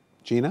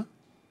 Gina?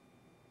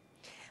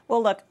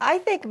 Well, look, I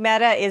think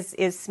Meta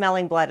is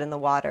smelling blood in the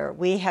water.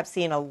 We have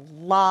seen a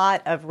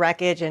lot of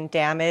wreckage and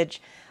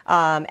damage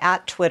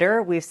at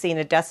Twitter. We've seen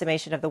a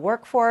decimation of the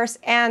workforce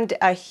and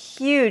a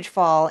huge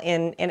fall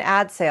in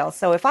ad sales.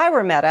 So if I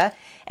were Meta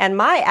and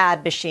my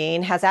ad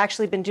machine has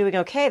actually been doing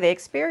okay, they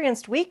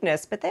experienced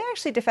weakness, but they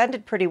actually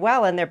defended pretty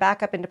well and they're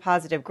back up into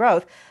positive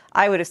growth,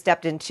 I would have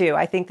stepped in too.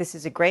 I think this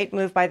is a great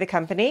move by the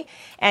company.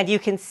 And you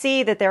can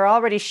see that they're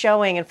already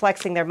showing and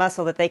flexing their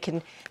muscle that they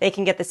can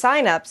get the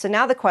sign up. So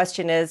now the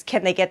question is,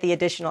 can they get the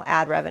additional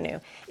ad revenue?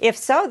 If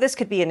so, this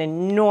could be an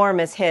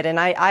enormous hit. And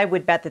I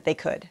would bet that they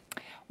could.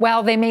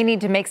 Well, they may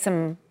need to make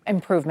some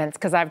improvements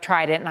because I've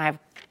tried it and I've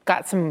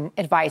got some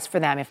advice for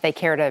them if they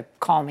care to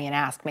call me and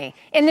ask me.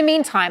 In the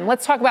meantime,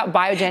 let's talk about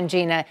Biogen,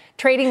 Gina,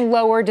 trading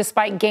lower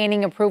despite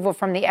gaining approval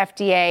from the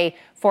FDA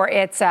for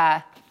its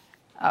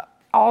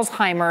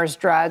Alzheimer's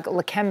drug,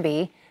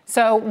 Leqembi.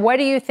 So what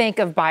do you think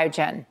of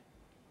Biogen?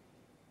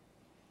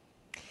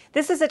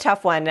 This is a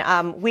tough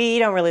one. We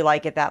don't really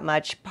like it that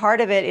much. Part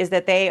of it is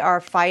that they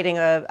are fighting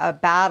a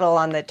battle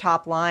on the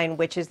top line,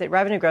 which is that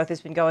revenue growth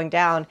has been going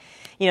down.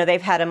 You know,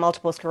 they've had a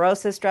multiple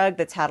sclerosis drug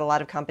that's had a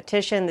lot of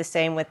competition. The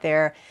same with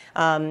their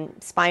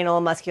spinal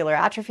muscular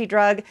atrophy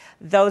drug.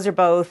 Those are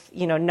both,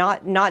 you know,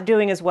 not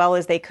doing as well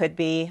as they could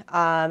be.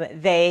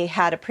 They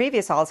had a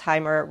previous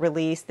Alzheimer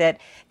release that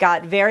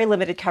got very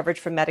limited coverage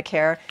from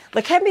Medicare.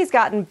 Leqembi's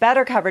gotten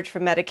better coverage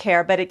from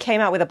Medicare, but it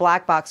came out with a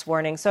black box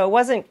warning. So it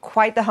wasn't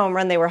quite the home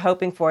run they were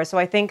hoping for. So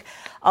I think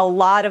a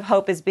lot of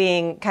hope is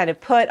being kind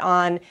of put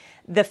on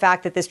the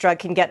fact that this drug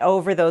can get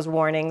over those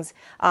warnings,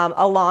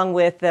 along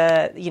with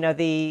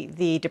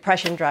the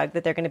depression drug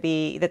that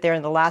they're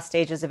in the last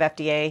stages of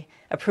FDA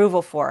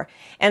approval for.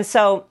 And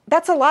so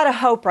that's a lot of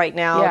hope right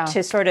now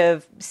to sort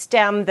of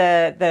stem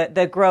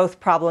the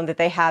growth problem that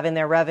they have in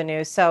their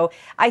revenue. So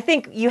I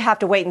think you have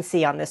to wait and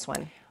see on this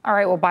one. All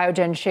right, well,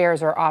 Biogen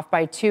shares are off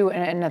by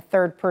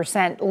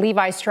 2.33%.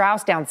 Levi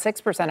Strauss down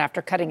 6%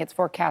 after cutting its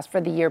forecast for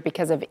the year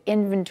because of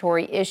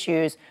inventory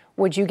issues.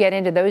 Would you get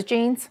into those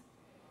jeans?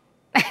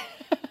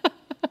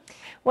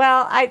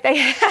 Well,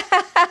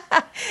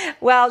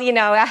 you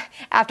know,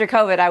 after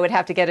COVID, I would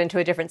have to get into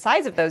a different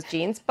size of those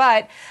jeans.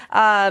 But,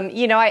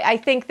 you know, I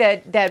think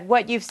that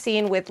what you've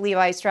seen with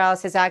Levi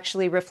Strauss has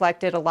actually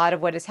reflected a lot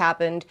of what has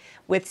happened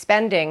with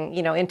spending.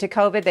 You know, into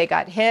COVID, they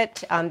got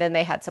hit. Then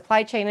they had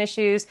supply chain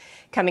issues.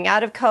 Coming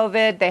out of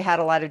COVID, they had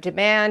a lot of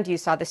demand. You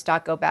saw the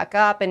stock go back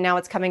up. And now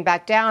it's coming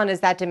back down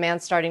as that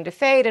demand's starting to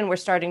fade. And we're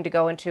starting to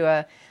go into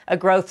a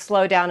growth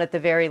slowdown at the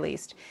very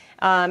least.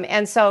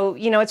 And so,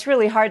 you know, it's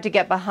really hard to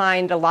get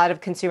behind a lot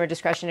of consumer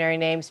discretionary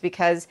names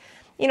because,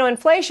 you know,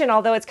 inflation,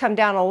 although it's come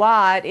down a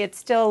lot, it's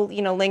still,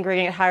 you know,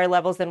 lingering at higher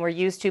levels than we're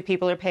used to.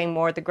 People are paying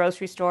more at the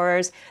grocery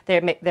stores.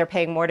 They're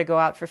paying more to go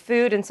out for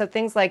food. And so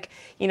things like,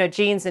 you know,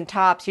 jeans and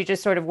tops, you're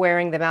just sort of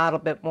wearing them out a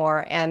bit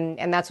more. And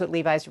that's what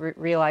Levi's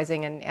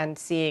realizing and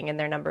seeing in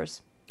their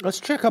numbers. Let's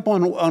check up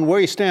on where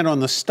you stand on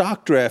the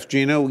stock draft,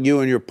 Gina. You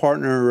and your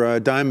partner,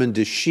 Diamond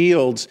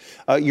DeShields.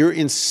 You're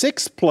in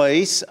 6th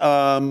place.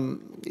 The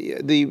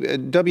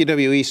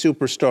WWE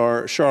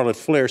superstar Charlotte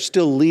Flair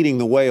still leading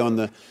the way on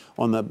the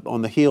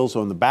heels,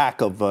 on the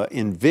back of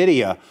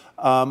NVIDIA.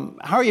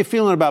 How are you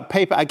feeling about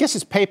PayPal? I guess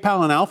it's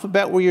PayPal and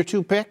Alphabet were your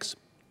 2 picks?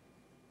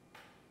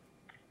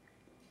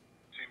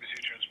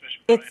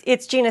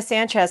 It's Gina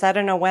Sanchez. I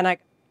don't know when I...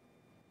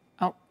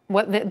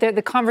 What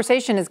the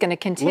conversation is going to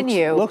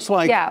continue. Looks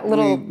like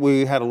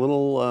we had a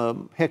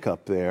little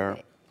hiccup there.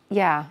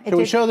 Yeah. Can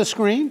we show the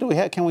screen?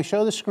 Can we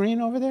show the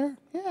screen over there?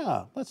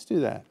 Yeah, let's do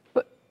that.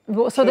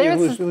 So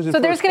there's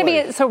going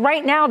to be so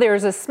right now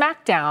there's a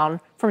smackdown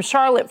from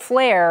Charlotte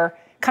Flair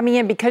coming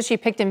in because she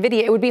picked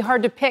NVIDIA. It would be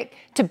hard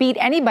to beat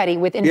anybody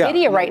with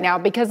NVIDIA right now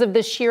because of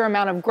the sheer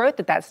amount of growth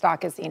that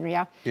stock has seen.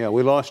 Yeah. Yeah,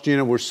 we lost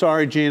Gina. We're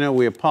sorry, Gina.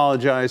 We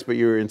apologize, but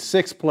you're in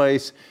 6th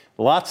place.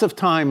 Lots of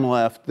time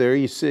left. There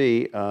you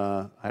see.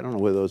 I don't know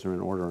whether those are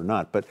in order or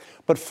not, but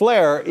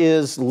Flair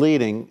is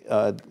leading.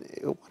 What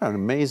an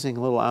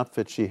amazing little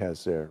outfit she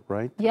has there,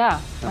 right?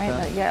 Yeah,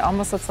 right. Yeah, it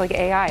almost looks like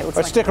AI.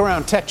 Let's stick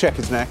around. Tech Check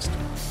is next.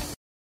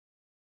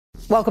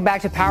 Welcome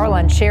back to Power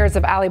Lunch. Shares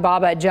of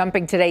Alibaba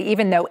jumping today,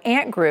 even though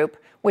Ant Group,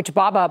 which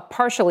Baba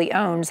partially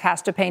owns,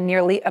 has to pay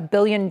nearly $1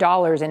 billion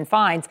in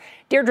fines.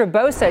 Deirdre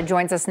Bosa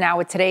joins us now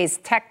with today's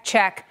Tech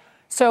Check.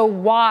 So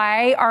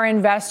why are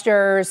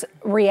investors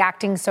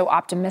reacting so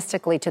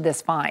optimistically to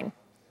this fine?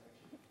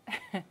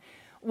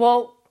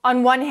 Well,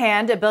 on one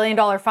hand, $1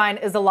 billion fine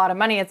is a lot of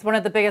money. It's one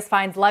of the biggest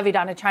fines levied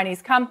on a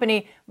Chinese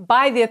company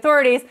by the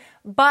authorities.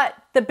 But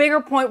the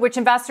bigger point which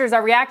investors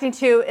are reacting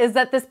to is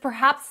that this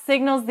perhaps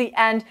signals the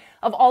end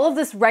of all of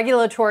this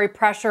regulatory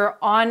pressure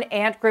on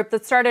Ant Group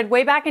that started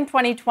way back in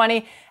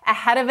 2020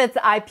 ahead of its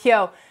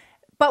IPO.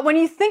 But when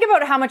you think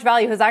about how much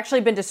value has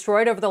actually been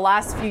destroyed over the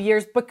last few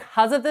years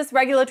because of this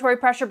regulatory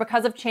pressure,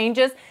 because of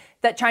changes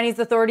that Chinese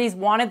authorities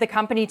wanted the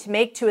company to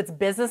make to its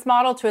business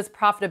model, to its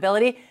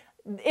profitability,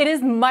 it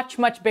is much,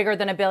 much bigger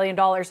than $1 billion.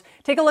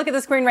 Take a look at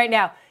the screen right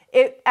now.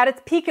 At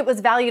its peak, it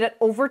was valued at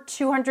over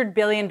 $200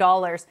 billion.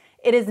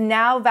 It is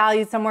now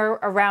valued somewhere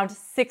around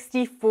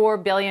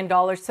 $64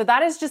 billion. So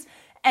that is just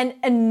an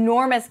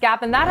enormous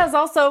gap. And that has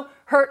also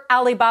hurt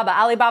Alibaba.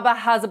 Alibaba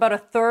has about a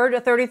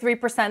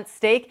 33%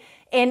 stake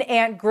in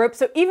Ant Group.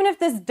 So even if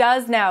this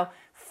does now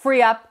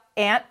free up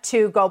Ant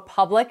to go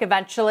public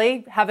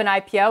eventually, have an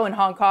IPO in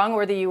Hong Kong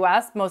or the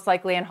US, most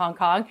likely in Hong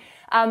Kong,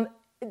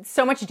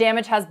 so much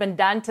damage has been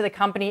done to the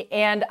company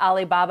and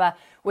Alibaba,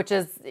 which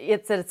is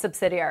it's a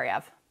subsidiary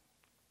of.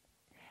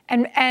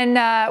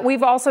 And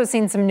we've also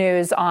seen some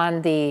news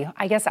on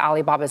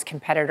Alibaba's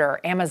competitor,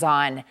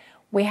 Amazon.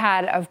 We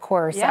had, of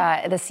course,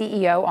 the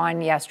CEO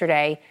on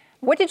yesterday.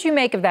 What did you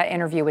make of that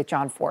interview with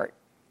John Fort?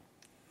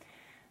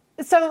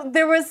 So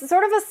there was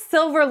sort of a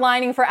silver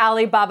lining for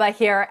Alibaba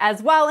here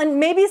as well. And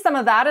maybe some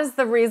of that is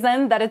the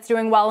reason that it's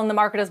doing well in the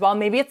market as well.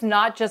 Maybe it's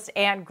not just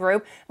Ant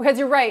Group, because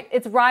you're right,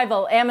 its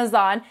rival,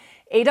 Amazon,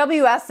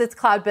 AWS, its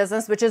cloud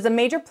business, which is a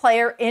major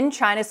player in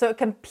China. So it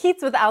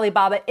competes with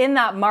Alibaba in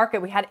that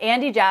market. We had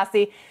Andy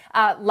Jassy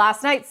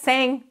last night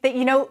saying that,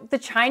 the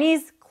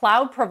Chinese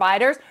cloud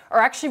providers are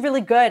actually really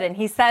good. And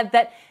he said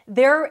that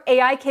their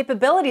AI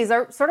capabilities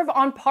are sort of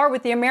on par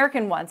with the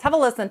American ones. Have a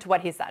listen to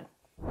what he said.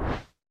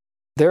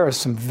 There are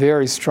some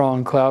very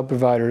strong cloud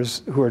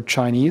providers who are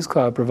Chinese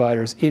cloud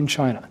providers in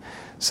China.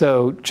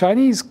 So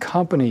Chinese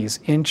companies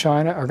in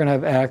China are going to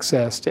have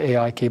access to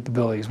AI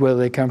capabilities, whether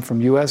they come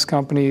from U.S.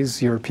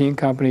 companies, European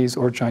companies,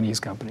 or Chinese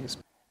companies.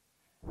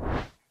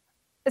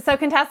 So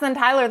Contessa and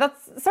Tyler,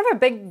 that's sort of a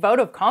big vote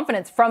of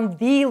confidence from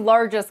the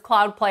largest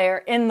cloud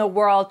player in the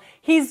world.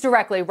 He's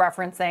directly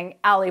referencing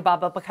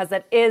Alibaba because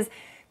it is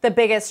the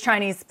biggest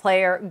Chinese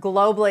player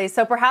globally.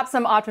 So perhaps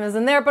some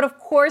optimism there, but of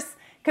course,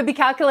 could be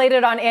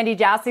calculated on Andy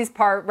Jassy's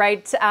part,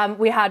 right?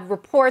 We had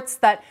reports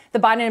that the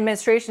Biden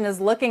administration is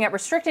looking at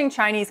restricting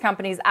Chinese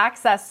companies'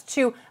 access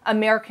to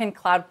American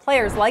cloud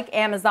players like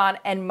Amazon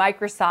and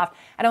Microsoft.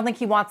 I don't think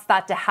he wants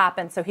that to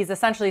happen. So he's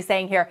essentially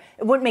saying here,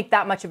 it wouldn't make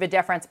that much of a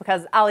difference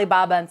because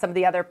Alibaba and some of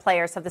the other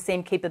players have the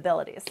same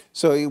capabilities.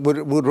 So it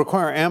would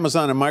require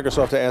Amazon and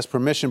Microsoft to ask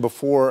permission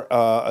before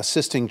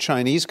assisting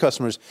Chinese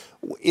customers.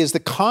 Is the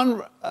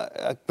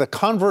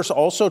converse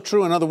also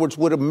true? In other words,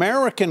 would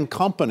American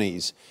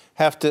companies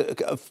have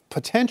to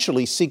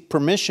potentially seek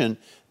permission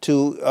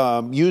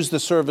to use the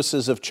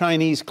services of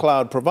Chinese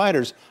cloud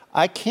providers?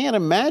 I can't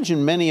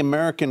imagine many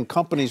American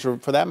companies, or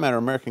for that matter,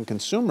 American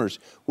consumers,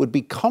 would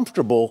be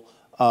comfortable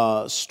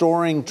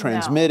storing,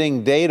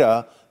 transmitting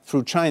data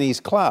through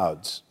Chinese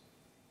clouds.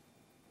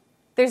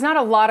 There's not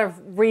a lot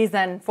of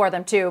reason for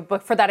them to,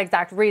 but for that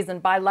exact reason,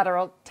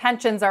 bilateral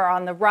tensions are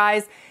on the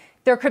rise.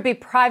 There could be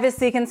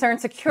privacy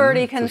concerns,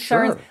 security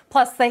concerns,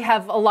 plus they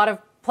have a lot of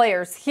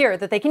players here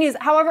that they can use.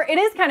 However, it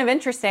is kind of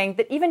interesting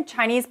that even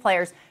Chinese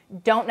players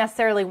don't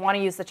necessarily want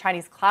to use the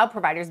Chinese cloud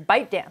providers.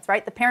 ByteDance,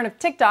 right? The parent of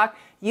TikTok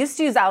used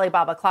to use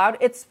Alibaba Cloud.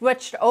 It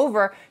switched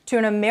over to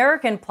an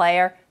American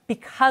player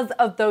because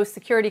of those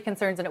security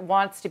concerns, and it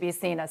wants to be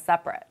seen as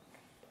separate.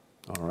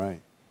 All right.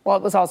 Well,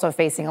 it was also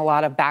facing a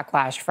lot of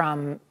backlash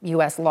from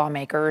U.S.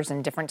 lawmakers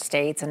in different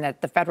states and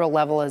at the federal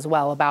level as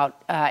well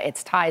about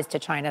its ties to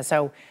China.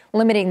 So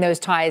limiting those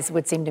ties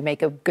would seem to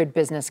make a good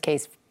business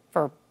case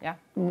for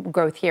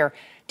growth here.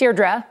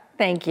 Deirdre,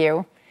 thank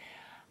you.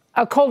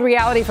 A cold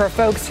reality for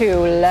folks who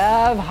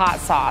love hot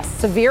sauce.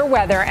 Severe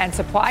weather and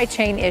supply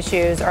chain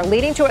issues are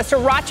leading to a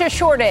sriracha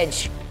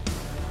shortage.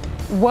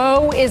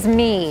 Woe is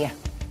me.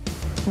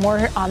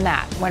 More on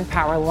that when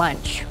Power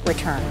Lunch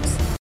returns.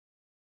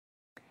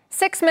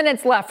 6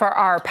 minutes left for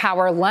our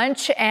Power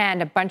Lunch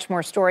and a bunch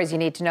more stories you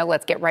need to know.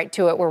 Let's get right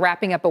to it. We're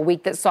wrapping up a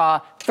week that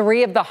saw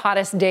 3 of the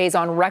hottest days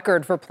on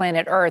record for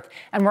planet Earth.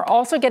 And we're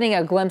also getting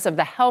a glimpse of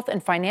the health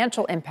and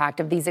financial impact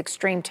of these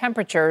extreme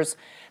temperatures.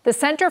 The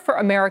Center for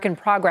American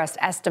Progress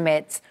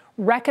estimates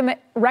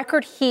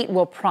record heat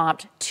will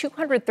prompt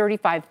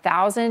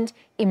 235,000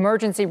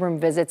 emergency room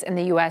visits in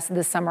the U.S.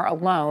 this summer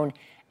alone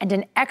and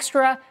an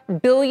extra $1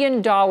 billion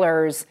in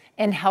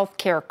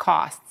healthcare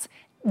costs.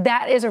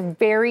 That is a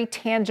very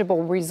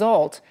tangible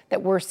result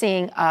that we're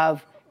seeing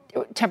of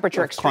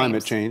temperature extremes.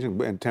 Climate change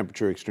and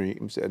temperature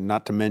extremes,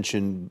 not to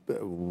mention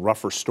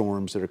rougher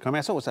storms that are coming.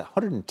 I saw, was that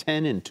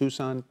 110 in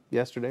Tucson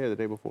yesterday or the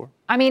day before?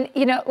 I mean,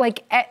 you know,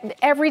 like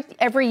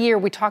every year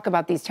we talk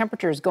about these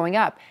temperatures going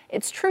up.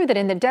 It's true that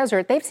in the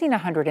desert, they've seen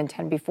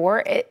 110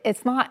 before.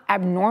 It's not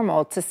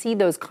abnormal to see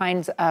those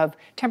kinds of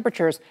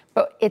temperatures,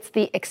 but it's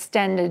the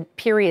extended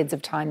periods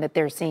of time that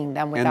they're seeing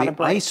them without a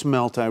break. And the ice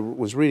melt, I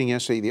was reading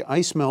yesterday, the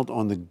ice melt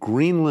on the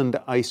Greenland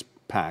ice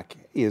pack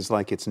is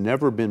like it's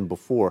never been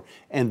before.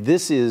 And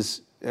this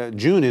is,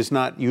 June is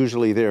not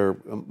usually their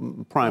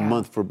prime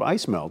month for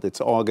ice melt. It's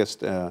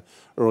August,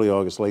 early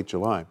August, late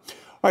July.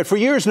 All right, for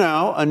years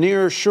now, a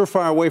near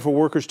surefire way for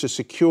workers to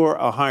secure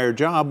a higher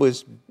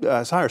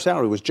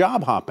salary was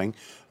job hopping.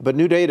 But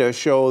new data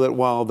show that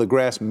while the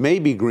grass may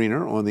be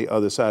greener on the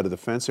other side of the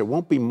fence, there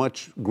won't be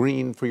much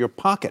green for your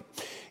pocket.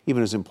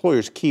 Even as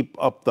employers keep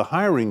up the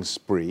hiring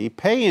spree,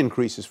 pay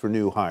increases for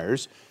new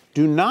hires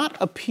do not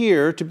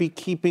appear to be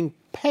keeping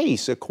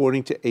pace,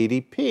 according to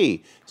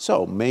ADP.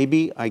 So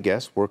maybe, I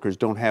guess, workers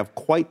don't have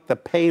quite the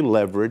pay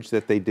leverage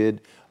that they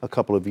did a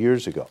couple of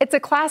years ago. It's a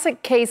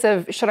classic case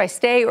of should I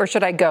stay or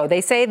should I go?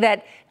 They say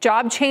that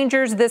job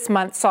changers this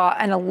month saw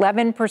an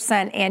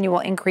 11% annual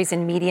increase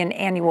in median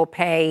annual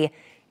pay.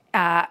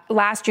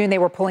 Last June, they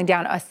were pulling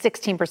down a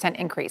 16%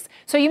 increase.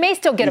 So you may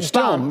still get a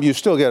bump. You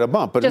still get a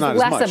bump, but just not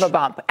less as much. of a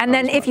bump. And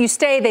then if you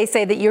stay, they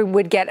say that you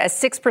would get a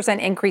 6%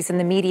 increase in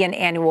the median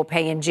annual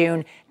pay in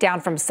June,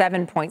 down from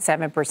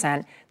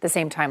 7.7% the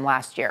same time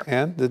last year.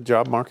 And the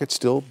job market's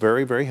still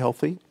very, very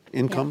healthy.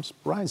 Income's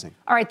rising.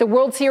 All right, the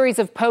World Series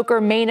of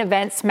Poker main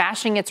event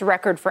smashing its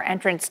record for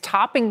entrants,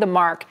 topping the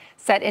mark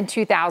set in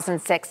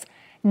 2006.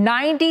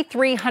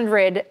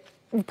 9,300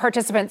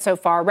 participants so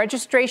far.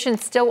 Registration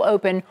still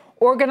open.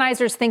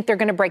 Organizers think they're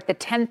going to break the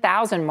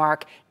 10,000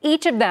 mark.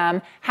 Each of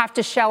them have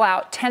to shell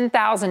out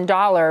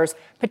 $10,000,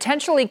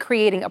 potentially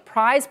creating a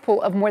prize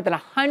pool of more than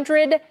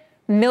 $100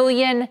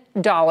 million.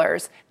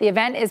 The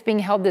event is being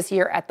held this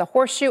year at the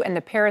Horseshoe and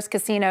the Paris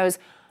casinos,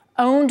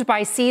 owned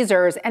by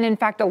Caesars. And in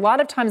fact, a lot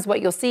of times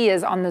what you'll see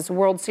is on this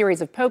World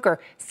Series of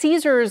Poker,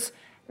 Caesars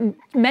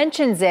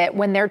mentions it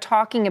when they're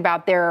talking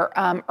about their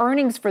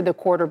earnings for the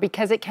quarter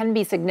because it can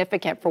be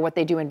significant for what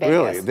they do in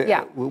Vegas. Really?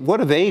 What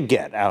do they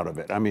get out of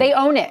it? I mean, they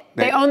own it.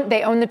 They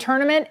own the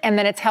tournament, and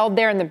then it's held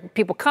there, and the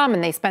people come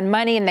and they spend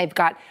money, and they've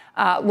got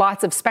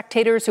lots of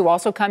spectators who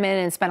also come in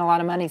and spend a lot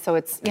of money. So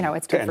it's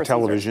it's good for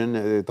television.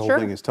 Caesars. The whole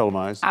thing is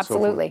televised.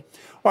 Absolutely. And so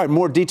forth. All right,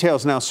 more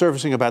details now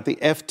surfacing about the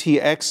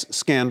FTX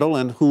scandal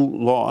and who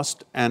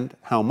lost and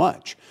how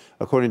much.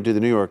 According to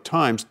the New York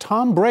Times,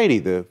 Tom Brady,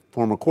 the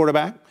former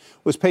quarterback,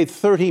 was paid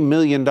 $30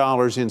 million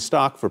in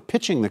stock for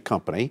pitching the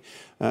company.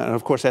 And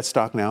of course, that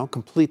stock now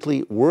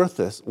completely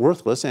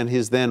worthless. And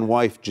his then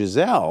wife,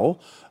 Giselle,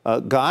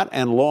 got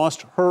and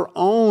lost her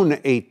own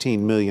 $18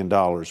 million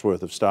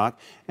worth of stock.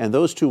 And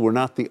those two were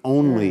not the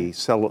only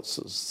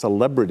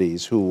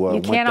celebrities who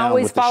went down with the ship there. You can't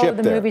always follow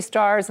the movie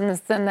stars and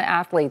the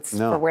athletes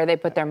for where they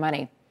put their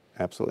money.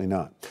 Absolutely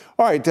not.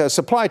 All right,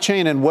 supply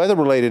chain and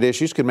weather-related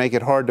issues could make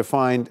it hard to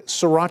find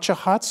sriracha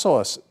hot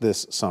sauce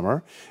this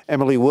summer.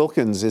 Emily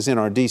Wilkins is in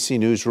our D.C.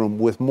 newsroom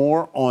with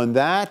more on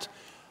that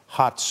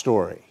hot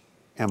story.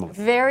 Emily.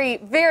 Very,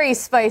 very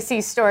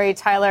spicy story,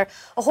 Tyler.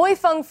 Ahoy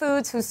Fung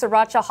Foods, whose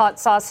sriracha hot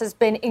sauce has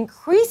been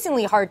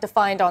increasingly hard to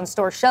find on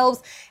store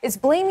shelves, is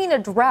blaming a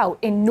drought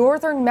in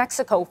northern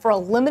Mexico for a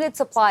limited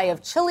supply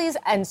of chilies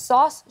and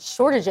sauce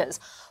shortages.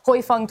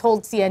 Hoi Fung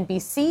told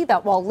CNBC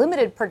that while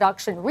limited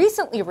production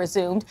recently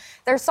resumed,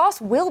 their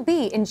sauce will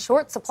be in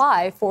short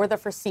supply for the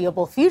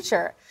foreseeable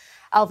future.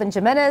 Alvin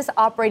Jimenez,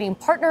 operating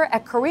partner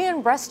at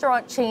Korean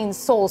restaurant chain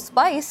Seoul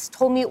Spice,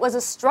 told me it was a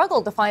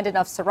struggle to find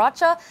enough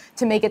sriracha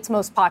to make its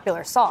most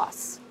popular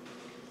sauce.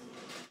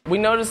 We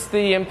noticed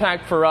the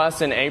impact for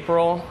us in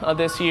April of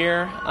this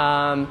year.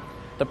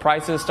 The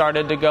prices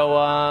started to go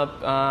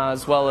up,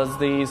 as well as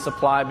the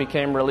supply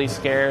became really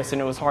scarce,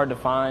 and it was hard to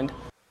find.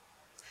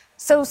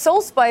 So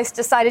Seoul Spice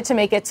decided to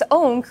make its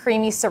own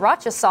creamy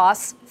sriracha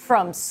sauce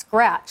from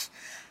scratch.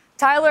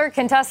 Tyler,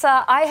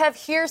 Contessa, I have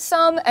here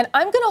some, and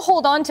I'm going to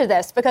hold on to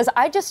this because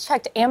I just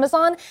checked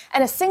Amazon,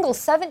 and a single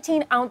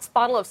 17-ounce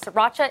bottle of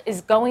sriracha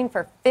is going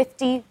for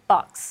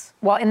 $50.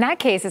 Well, in that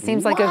case, it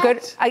seems like a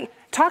good.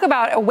 Talk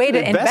about a way to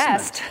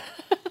invest.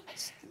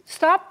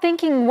 Stop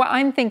thinking what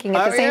I'm thinking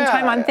at the same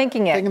time I'm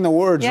thinking it. Taking the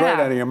words right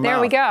out of your mouth. There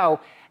we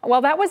go.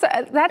 Well,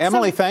 that's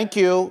Emily, thank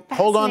you.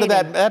 Hold on to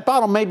that. That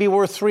bottle may be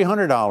worth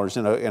 $300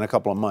 in a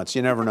couple of months.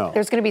 You never know.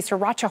 There's going to be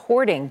sriracha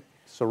hoarding.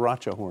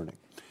 Sriracha hoarding.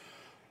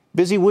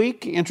 Busy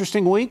week,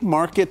 interesting week.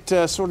 Market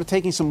sort of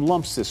taking some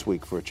lumps this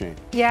week for a change.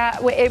 Yeah,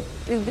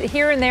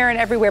 here and there and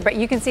everywhere, but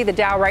you can see the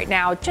Dow right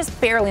now just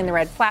barely in the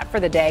red, flat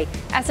for the day.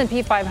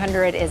 S&P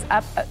 500 is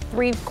up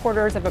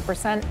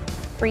 0.75%,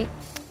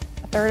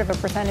 a third of a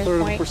percentage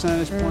point.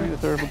 A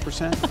third of a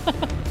percent.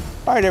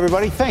 All right,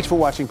 everybody, thanks for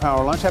watching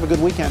Power Lunch. Have a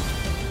good weekend.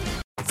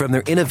 From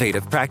their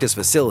innovative practice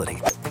facility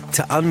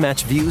to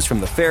unmatched views from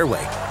the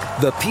fairway,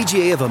 the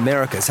PGA of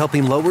America is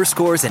helping lower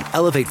scores and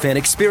elevate fan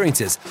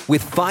experiences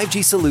with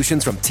 5G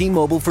solutions from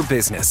T-Mobile for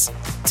Business.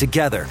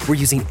 Together, we're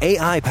using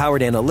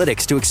AI-powered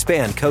analytics to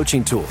expand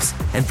coaching tools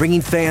and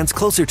bringing fans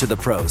closer to the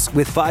pros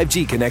with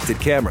 5G connected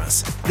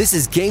cameras. This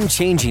is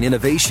game-changing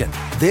innovation.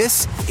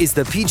 This is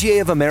the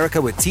PGA of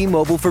America with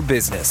T-Mobile for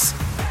Business.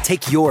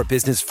 Take your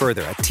business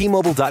further at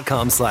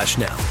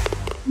T-Mobile.com/now.